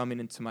integrated drumming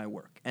into my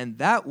work. And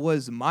that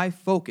was my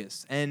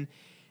focus. And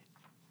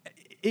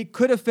it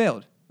could have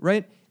failed,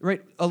 right?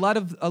 Right. A lot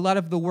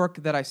of the work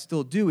that I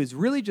still do is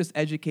really just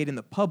educating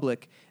the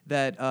public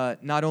that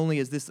not only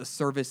is this a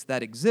service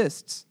that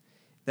exists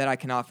that I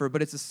can offer,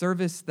 but it's a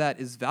service that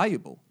is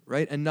valuable,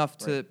 right? Enough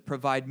to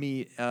provide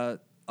me a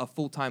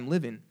full-time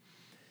living.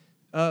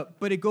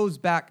 But it goes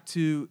back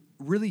to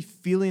really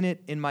feeling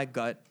it in my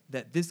gut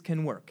that this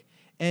can work.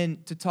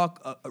 And to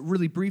talk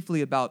really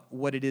briefly about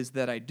what it is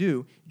that I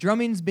do,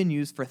 drumming's been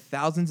used for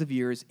thousands of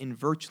years in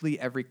virtually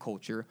every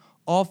culture,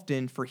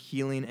 often for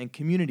healing and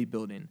community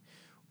building.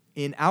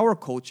 in our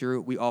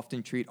culture, we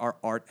often treat our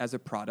art as a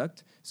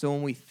product. So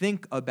when we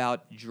think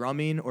about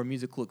drumming or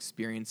musical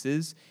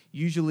experiences,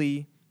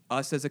 usually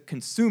us as a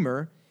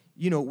consumer,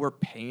 we're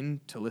paying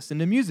to listen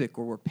to music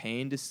or we're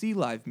paying to see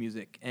live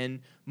music. And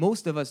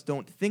most of us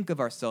don't think of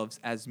ourselves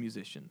as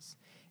musicians.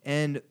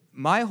 And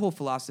my whole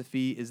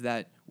philosophy is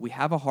that we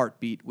have a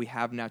heartbeat, we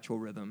have natural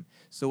rhythm.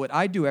 So what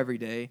I do every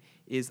day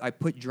is I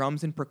put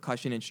drums and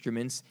percussion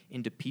instruments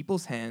into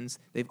people's hands.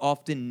 They've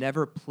often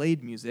never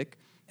played music,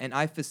 and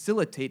I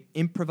facilitate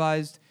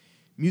improvised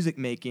music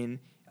making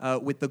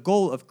with the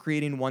goal of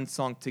creating one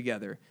song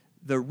together.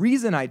 The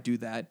reason I do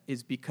that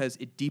is because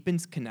it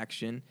deepens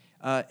connection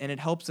and it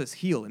helps us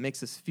heal. It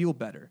makes us feel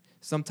better.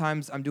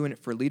 Sometimes I'm doing it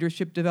for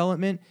leadership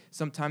development.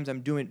 Sometimes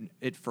I'm doing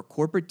it for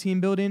corporate team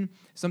building.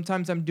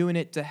 Sometimes I'm doing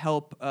it to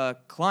help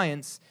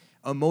clients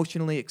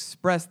emotionally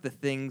express the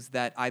things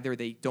that either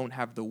they don't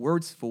have the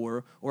words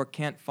for or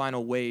can't find a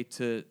way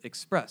to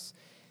express.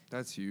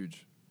 That's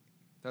huge.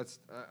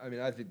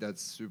 I think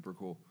that's super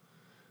cool.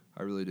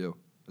 I really do.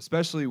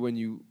 Especially when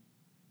you're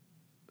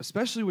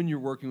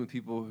working with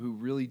people who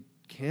really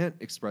can't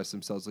express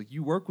themselves. Like,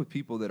 you work with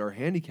people that are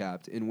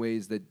handicapped in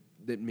ways that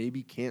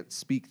maybe can't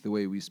speak the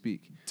way we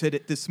speak.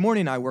 This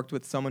morning, I worked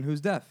with someone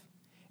who's deaf,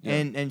 Yeah.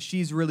 and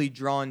she's really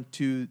drawn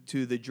to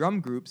the drum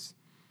groups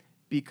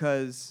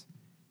because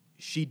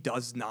she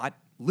does not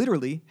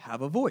literally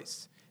have a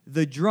voice.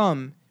 The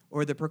drum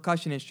or the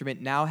percussion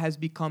instrument now has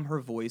become her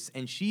voice,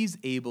 and she's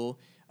able.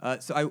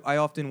 So I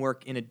often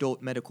work in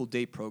adult medical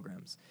day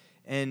programs,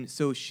 and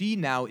so she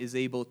now is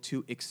able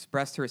to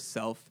express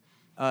herself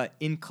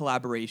in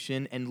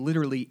collaboration and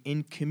literally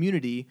in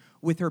community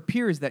with her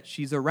peers that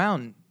she's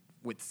around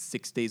with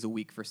 6 days a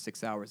week for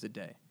 6 hours a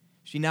day.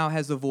 She now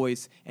has a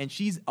voice, and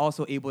she's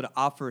also able to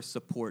offer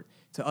support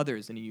to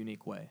others in a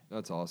unique way.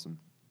 That's awesome.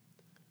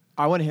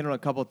 I want to hit on a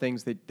couple of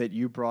things that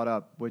you brought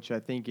up, which I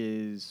think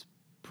is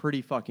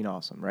pretty fucking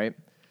awesome, right?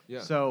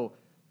 Yeah. So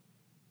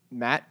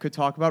Matt could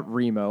talk about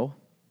Remo,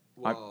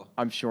 Well,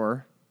 I'm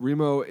sure.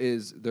 Remo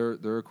is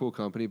they're a cool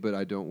company, but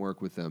I don't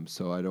work with them,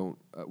 so I don't.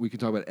 We can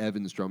talk about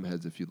Evans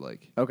Drumheads if you'd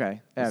like.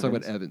 Okay. Let's talk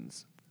Evans. about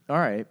Evans. All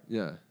right.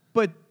 Yeah.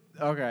 But,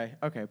 okay.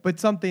 But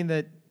something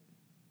that,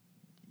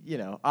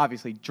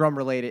 obviously drum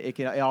related,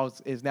 it all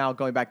is now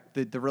going back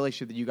the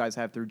relationship that you guys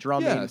have through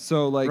drumming. Yeah.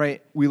 So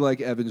right? we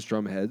like Evans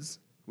Drumheads,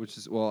 which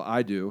is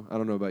I do. I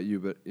don't know about you,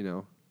 but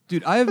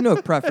Dude, I have no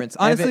preference.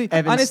 Honestly,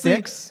 Evan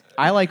Sticks.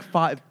 I like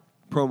 5.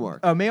 ProMark.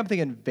 Oh, maybe I'm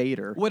thinking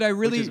Vader. What I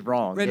really- which is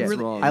wrong. Red Yeah.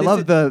 really- wrong. I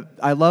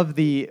This love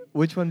the.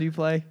 Which one do you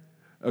play?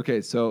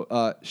 Okay,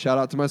 so shout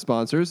out to my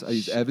sponsors. I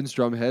use Evans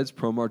Drumheads,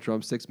 ProMark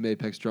Drumsticks,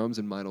 Mapex Drums,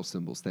 and Meinl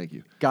Cymbals. Thank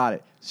you. Got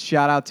it.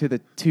 Shout out to the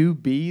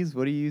 2Bs.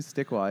 What do you use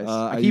stick-wise?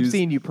 I I keep use-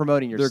 seeing you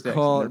promoting your They're sticks.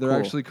 called. and They're cool.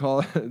 actually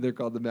called. They're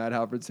called the Mad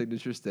Halpern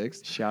Signature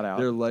Sticks. Shout out.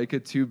 They're like a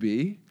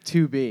 2B,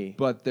 2B.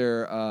 but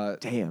they're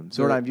Damn.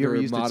 They're, Zordon, have you ever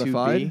they're used a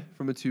modified 2B?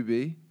 from a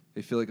 2B.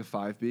 They feel like a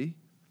 5B.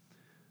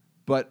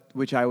 But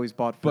Which I always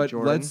bought for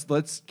Jordan.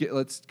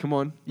 let's come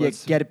on. Yeah,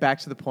 Let's, get it back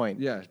to the point.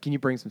 Yeah. Can you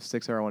bring some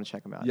sticks or I want to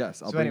check them out?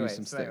 Yes, I'll So bring you anyway,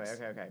 some so anyway,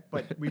 sticks. Okay.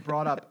 But we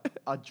brought up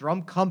a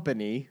drum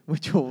company,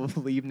 which we'll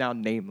leave now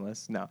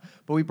nameless. No.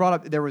 But we brought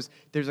up, there's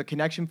a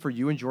connection for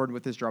you and Jordan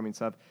with this drumming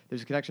stuff.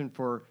 There's a connection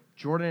for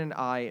Jordan and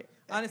I.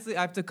 Honestly,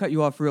 I have to cut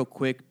you off real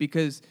quick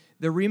because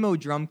the Remo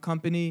Drum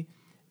Company,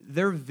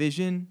 their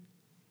vision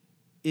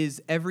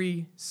is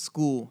every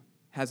school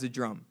has a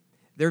drum.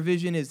 Their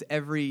vision is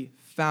every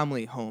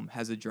family home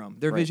has a drum.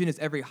 Their Right. vision is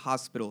every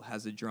hospital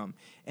has a drum.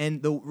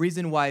 And the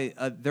reason why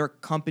their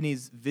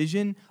company's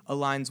vision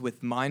aligns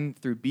with mine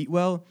through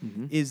Beatwell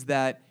is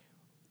that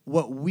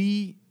what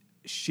we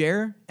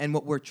share and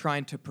what we're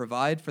trying to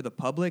provide for the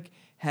public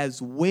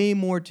has way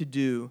more to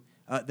do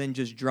than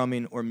just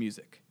drumming or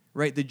music.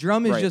 Right? The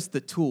drum is Right. just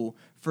the tool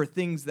for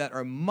things that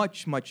are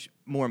much, much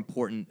more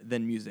important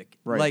than music,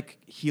 Right. like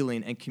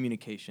healing and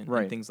communication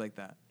Right. and things like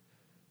that.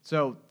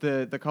 So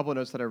the couple of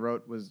notes that I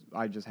wrote was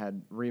I just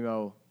had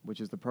Remo, which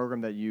is the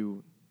program that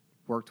you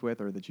worked with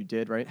or that you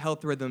did, right?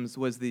 Health Rhythms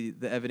was the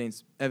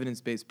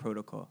evidence-based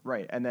protocol.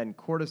 Right. And then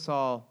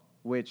cortisol,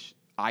 which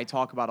I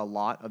talk about a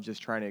lot of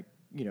just trying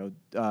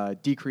to,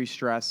 decrease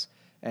stress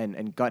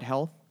and gut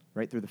health,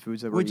 right, through the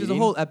foods that we're Which is eating. a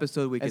whole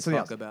episode we And could so,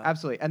 talk yes, about.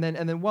 Absolutely. And then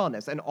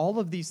wellness and all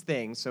of these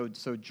things. So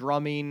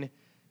drumming,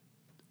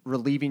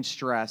 relieving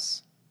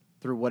stress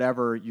through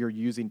whatever you're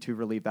using to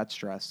relieve that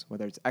stress,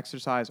 whether it's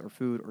exercise or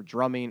food or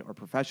drumming or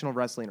professional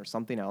wrestling or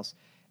something else.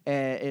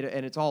 And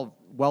it's all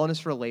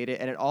wellness related,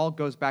 and it all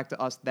goes back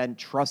to us then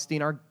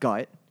trusting our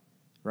gut,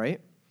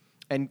 right?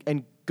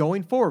 And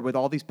going forward with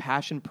all these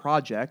passion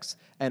projects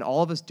and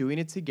all of us doing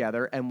it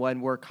together. And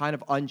when we're kind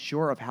of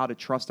unsure of how to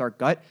trust our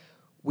gut,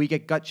 we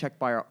get gut checked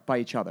by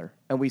each other.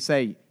 And we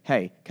say,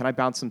 hey, can I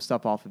bounce some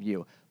stuff off of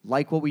you?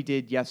 Like what we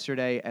did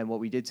yesterday and what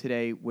we did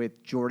today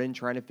with Jordan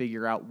trying to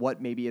figure out what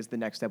maybe is the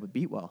next step with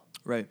Beatwell.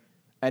 Right.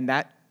 And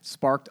that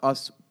sparked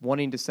us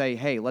wanting to say,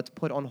 hey, let's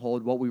put on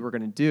hold what we were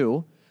going to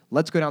do.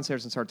 Let's go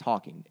downstairs and start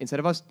talking. Instead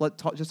of us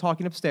just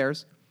talking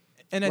upstairs.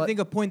 And I think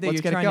a point that let's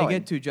you're get it trying to going.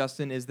 get to,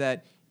 Justin, is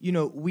that,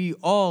 we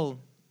all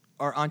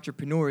are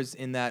entrepreneurs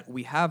in that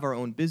we have our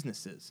own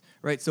businesses,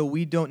 right? So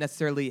we don't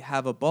necessarily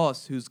have a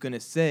boss who's going to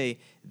say,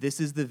 this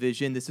is the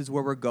vision, this is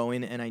where we're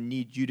going, and I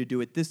need you to do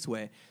it this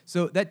way.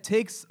 So that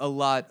takes a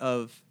lot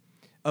of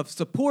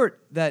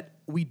support that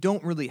we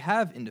don't really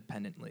have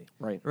independently.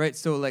 Right.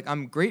 So like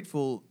I'm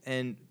grateful,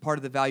 and part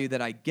of the value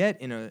that I get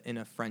in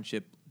a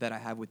friendship that I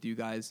have with you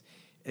guys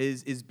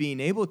is being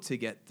able to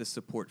get the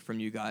support from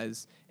you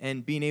guys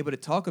and being able to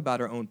talk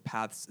about our own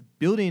paths,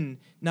 building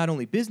not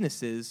only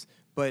businesses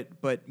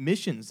but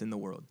missions in the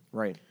world.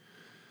 Right.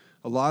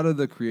 A lot of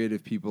the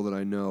creative people that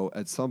I know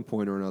at some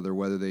point or another,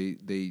 whether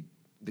they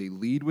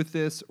lead with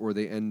this or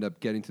they end up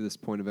getting to this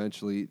point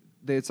eventually,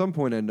 they at some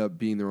point end up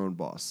being their own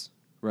boss,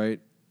 right?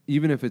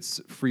 Even if it's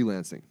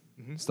freelancing,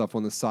 stuff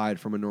on the side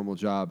from a normal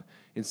job.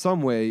 In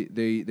some way,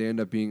 they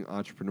end up being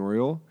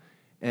entrepreneurial.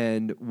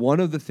 And one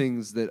of the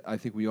things that I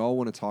think we all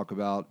want to talk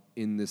about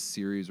in this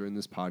series or in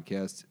this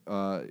podcast,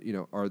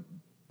 are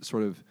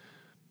sort of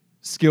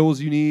skills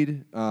you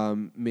need,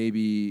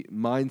 maybe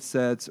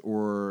mindsets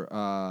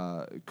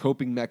or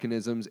coping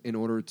mechanisms in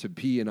order to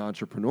be an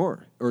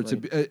entrepreneur, or to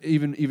be,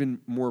 even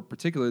more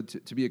particular,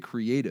 to be a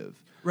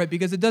creative. Right,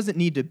 because it doesn't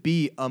need to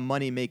be a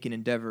money-making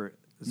endeavor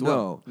as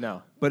well.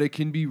 No. But it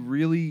can be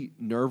really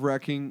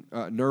nerve-wracking.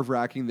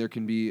 There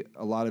can be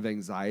a lot of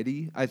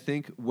anxiety, I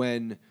think,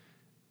 when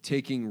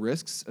taking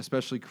risks,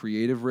 especially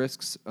creative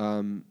risks.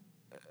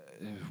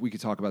 We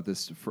could talk about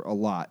this for a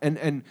lot,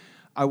 and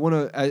I want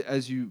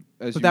to,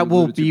 but that will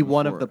alluded to be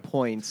one of before. the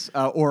points,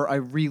 or a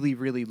really,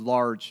 really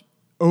large,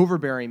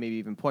 overbearing, maybe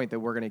even point that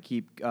we're going to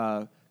keep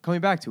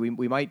coming back to.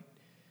 We might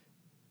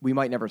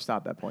never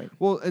stop that point.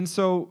 Well, and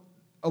so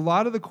a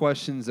lot of the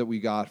questions that we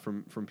got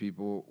from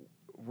people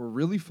were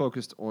really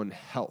focused on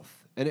health.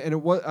 And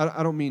it was,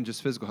 I don't mean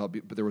just physical health,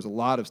 but there was a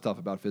lot of stuff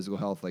about physical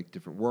health, like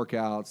different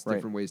workouts,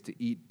 different ways to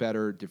eat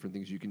better, different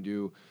things you can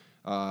do,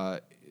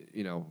 no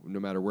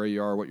matter where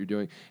you are, what you're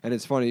doing. And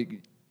it's funny.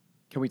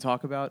 Can we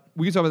talk about?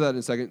 We can talk about that in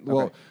a second. Okay.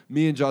 Well,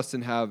 me and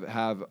Justin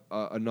have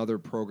another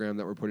program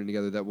that we're putting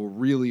together that will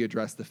really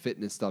address the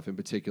fitness stuff in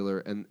particular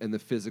and the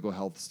physical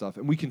health stuff.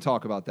 And we can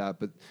talk about that.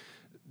 But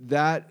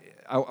that,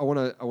 I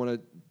want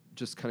to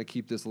just kind of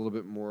keep this a little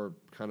bit more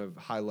kind of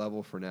high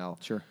level for now.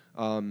 Sure.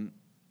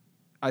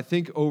 I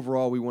think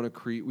overall we want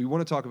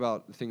to talk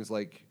about things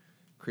like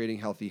creating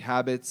healthy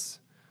habits,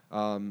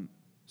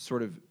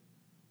 sort of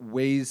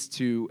ways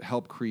to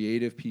help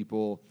creative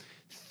people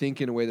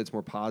think in a way that's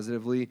more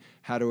positively,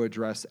 how to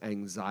address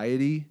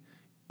anxiety.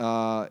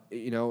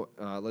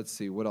 Let's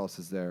see, what else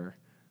is there?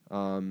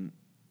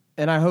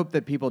 And I hope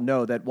that people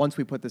know that once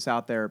we put this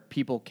out there,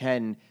 people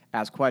can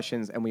ask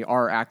questions, and we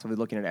are actively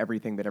looking at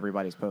everything that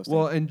everybody's posting.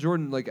 Well, and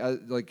Jordan, like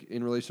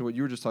in relation to what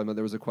you were just talking about,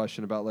 there was a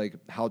question about like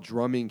how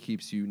drumming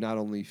keeps you not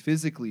only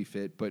physically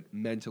fit but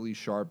mentally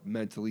sharp,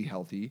 mentally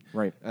healthy.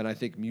 Right. And I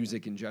think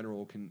music in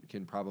general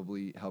can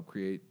probably help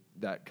create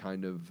that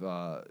kind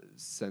of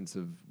sense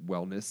of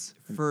wellness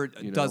for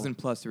a dozen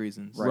plus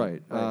reasons.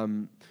 Right.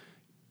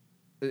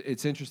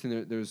 It's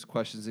interesting. There's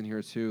questions in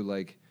here too,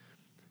 like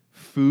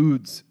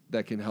foods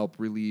that can help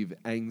relieve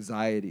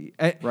anxiety.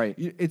 Right.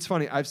 It's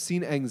funny. I've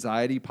seen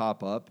anxiety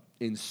pop up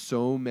in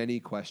so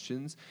many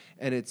questions,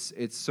 and it's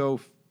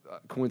so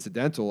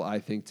coincidental, I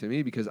think, to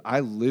me, because I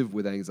live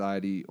with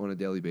anxiety on a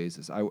daily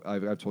basis.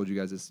 I've told you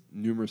guys this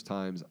numerous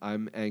times.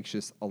 I'm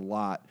anxious a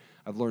lot.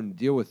 I've learned to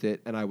deal with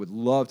it, and I would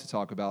love to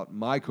talk about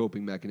my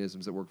coping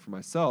mechanisms that work for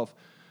myself,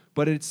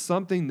 but it's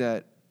something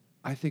that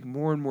I think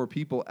more and more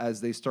people,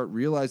 as they start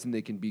realizing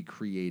they can be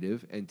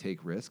creative and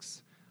take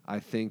risks, I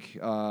think,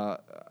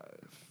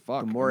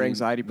 the more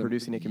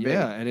anxiety-producing it can be.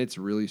 Yeah, and it's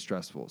really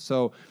stressful.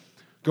 So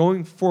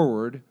going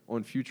forward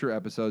on future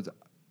episodes,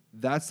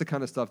 that's the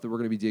kind of stuff that we're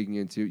going to be digging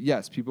into.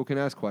 Yes, people can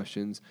ask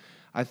questions.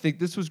 I think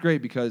this was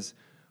great because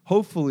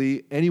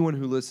hopefully anyone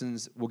who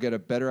listens will get a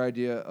better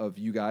idea of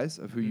you guys,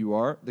 of who you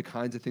are, the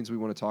kinds of things we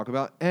want to talk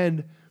about.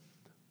 And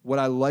what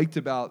I liked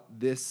about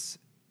this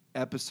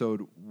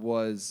episode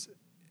was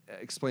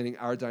explaining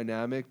our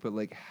dynamic, but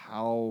like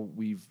how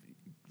we've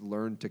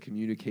learned to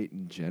communicate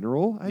in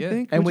general, I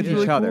think. And which with is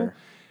really each other. cool.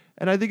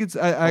 And I think it's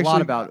A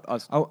lot about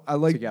us I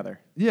like, together.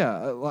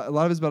 Yeah, a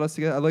lot of it's about us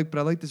together. But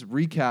I like this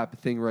recap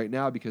thing right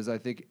now because I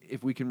think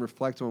if we can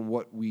reflect on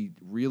what we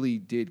really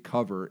did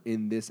cover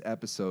in this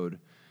episode,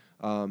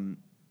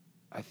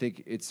 I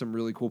think it's some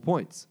really cool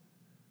points.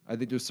 I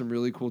think there's some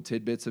really cool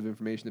tidbits of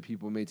information that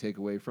people may take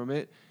away from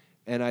it.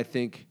 And I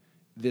think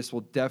this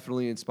will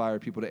definitely inspire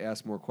people to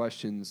ask more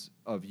questions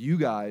of you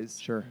guys.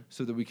 Sure.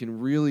 So that we can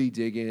really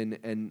dig in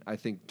and I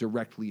think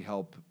directly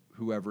help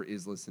whoever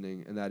is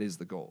listening, and that is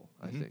the goal,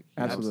 I think.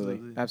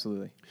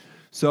 Absolutely.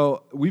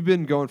 So we've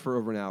been going for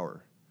over an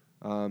hour.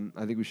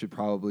 I think we should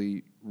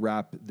probably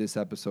wrap this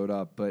episode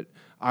up, but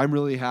I'm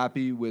really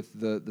happy with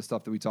the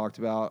stuff that we talked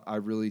about. I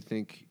really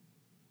think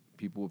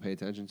people will pay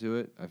attention to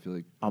it. I feel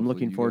like I'm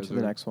looking you forward guys to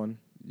the are. next one.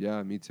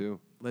 Yeah, me too.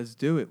 Let's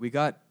do it. We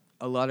got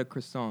a lot of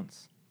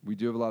croissants. We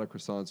do have a lot of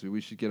croissants. We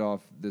should get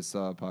off this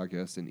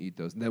podcast and eat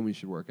those, and then we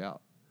should work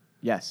out.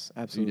 Yes,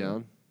 absolutely. Are you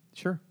down?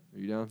 Sure. Are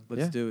you down?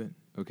 Let's do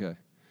it. Okay.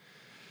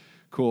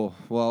 Cool.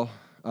 Well,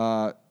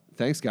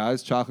 thanks,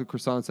 guys. Chocolate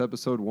Croissants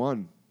episode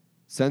 1.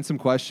 Send some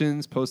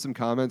questions, post some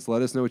comments,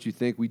 let us know what you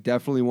think. We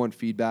definitely want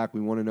feedback.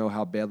 We want to know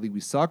how badly we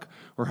suck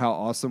or how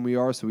awesome we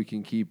are so we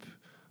can keep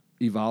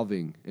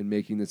evolving and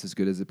making this as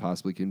good as it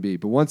possibly can be.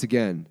 But once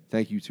again,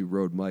 thank you to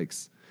Rode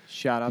Mics.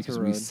 Shout out because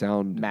to we Rode.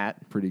 sound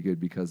Matt. pretty good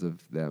because of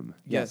them.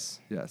 Yes.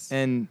 Yes.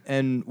 And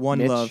one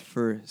Mitch. love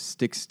for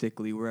Stick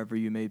Stickly, wherever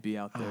you may be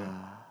out there.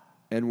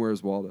 And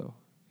where's Waldo?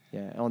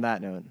 Yeah, on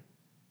that note.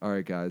 All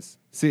right, guys.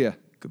 See ya.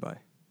 Goodbye.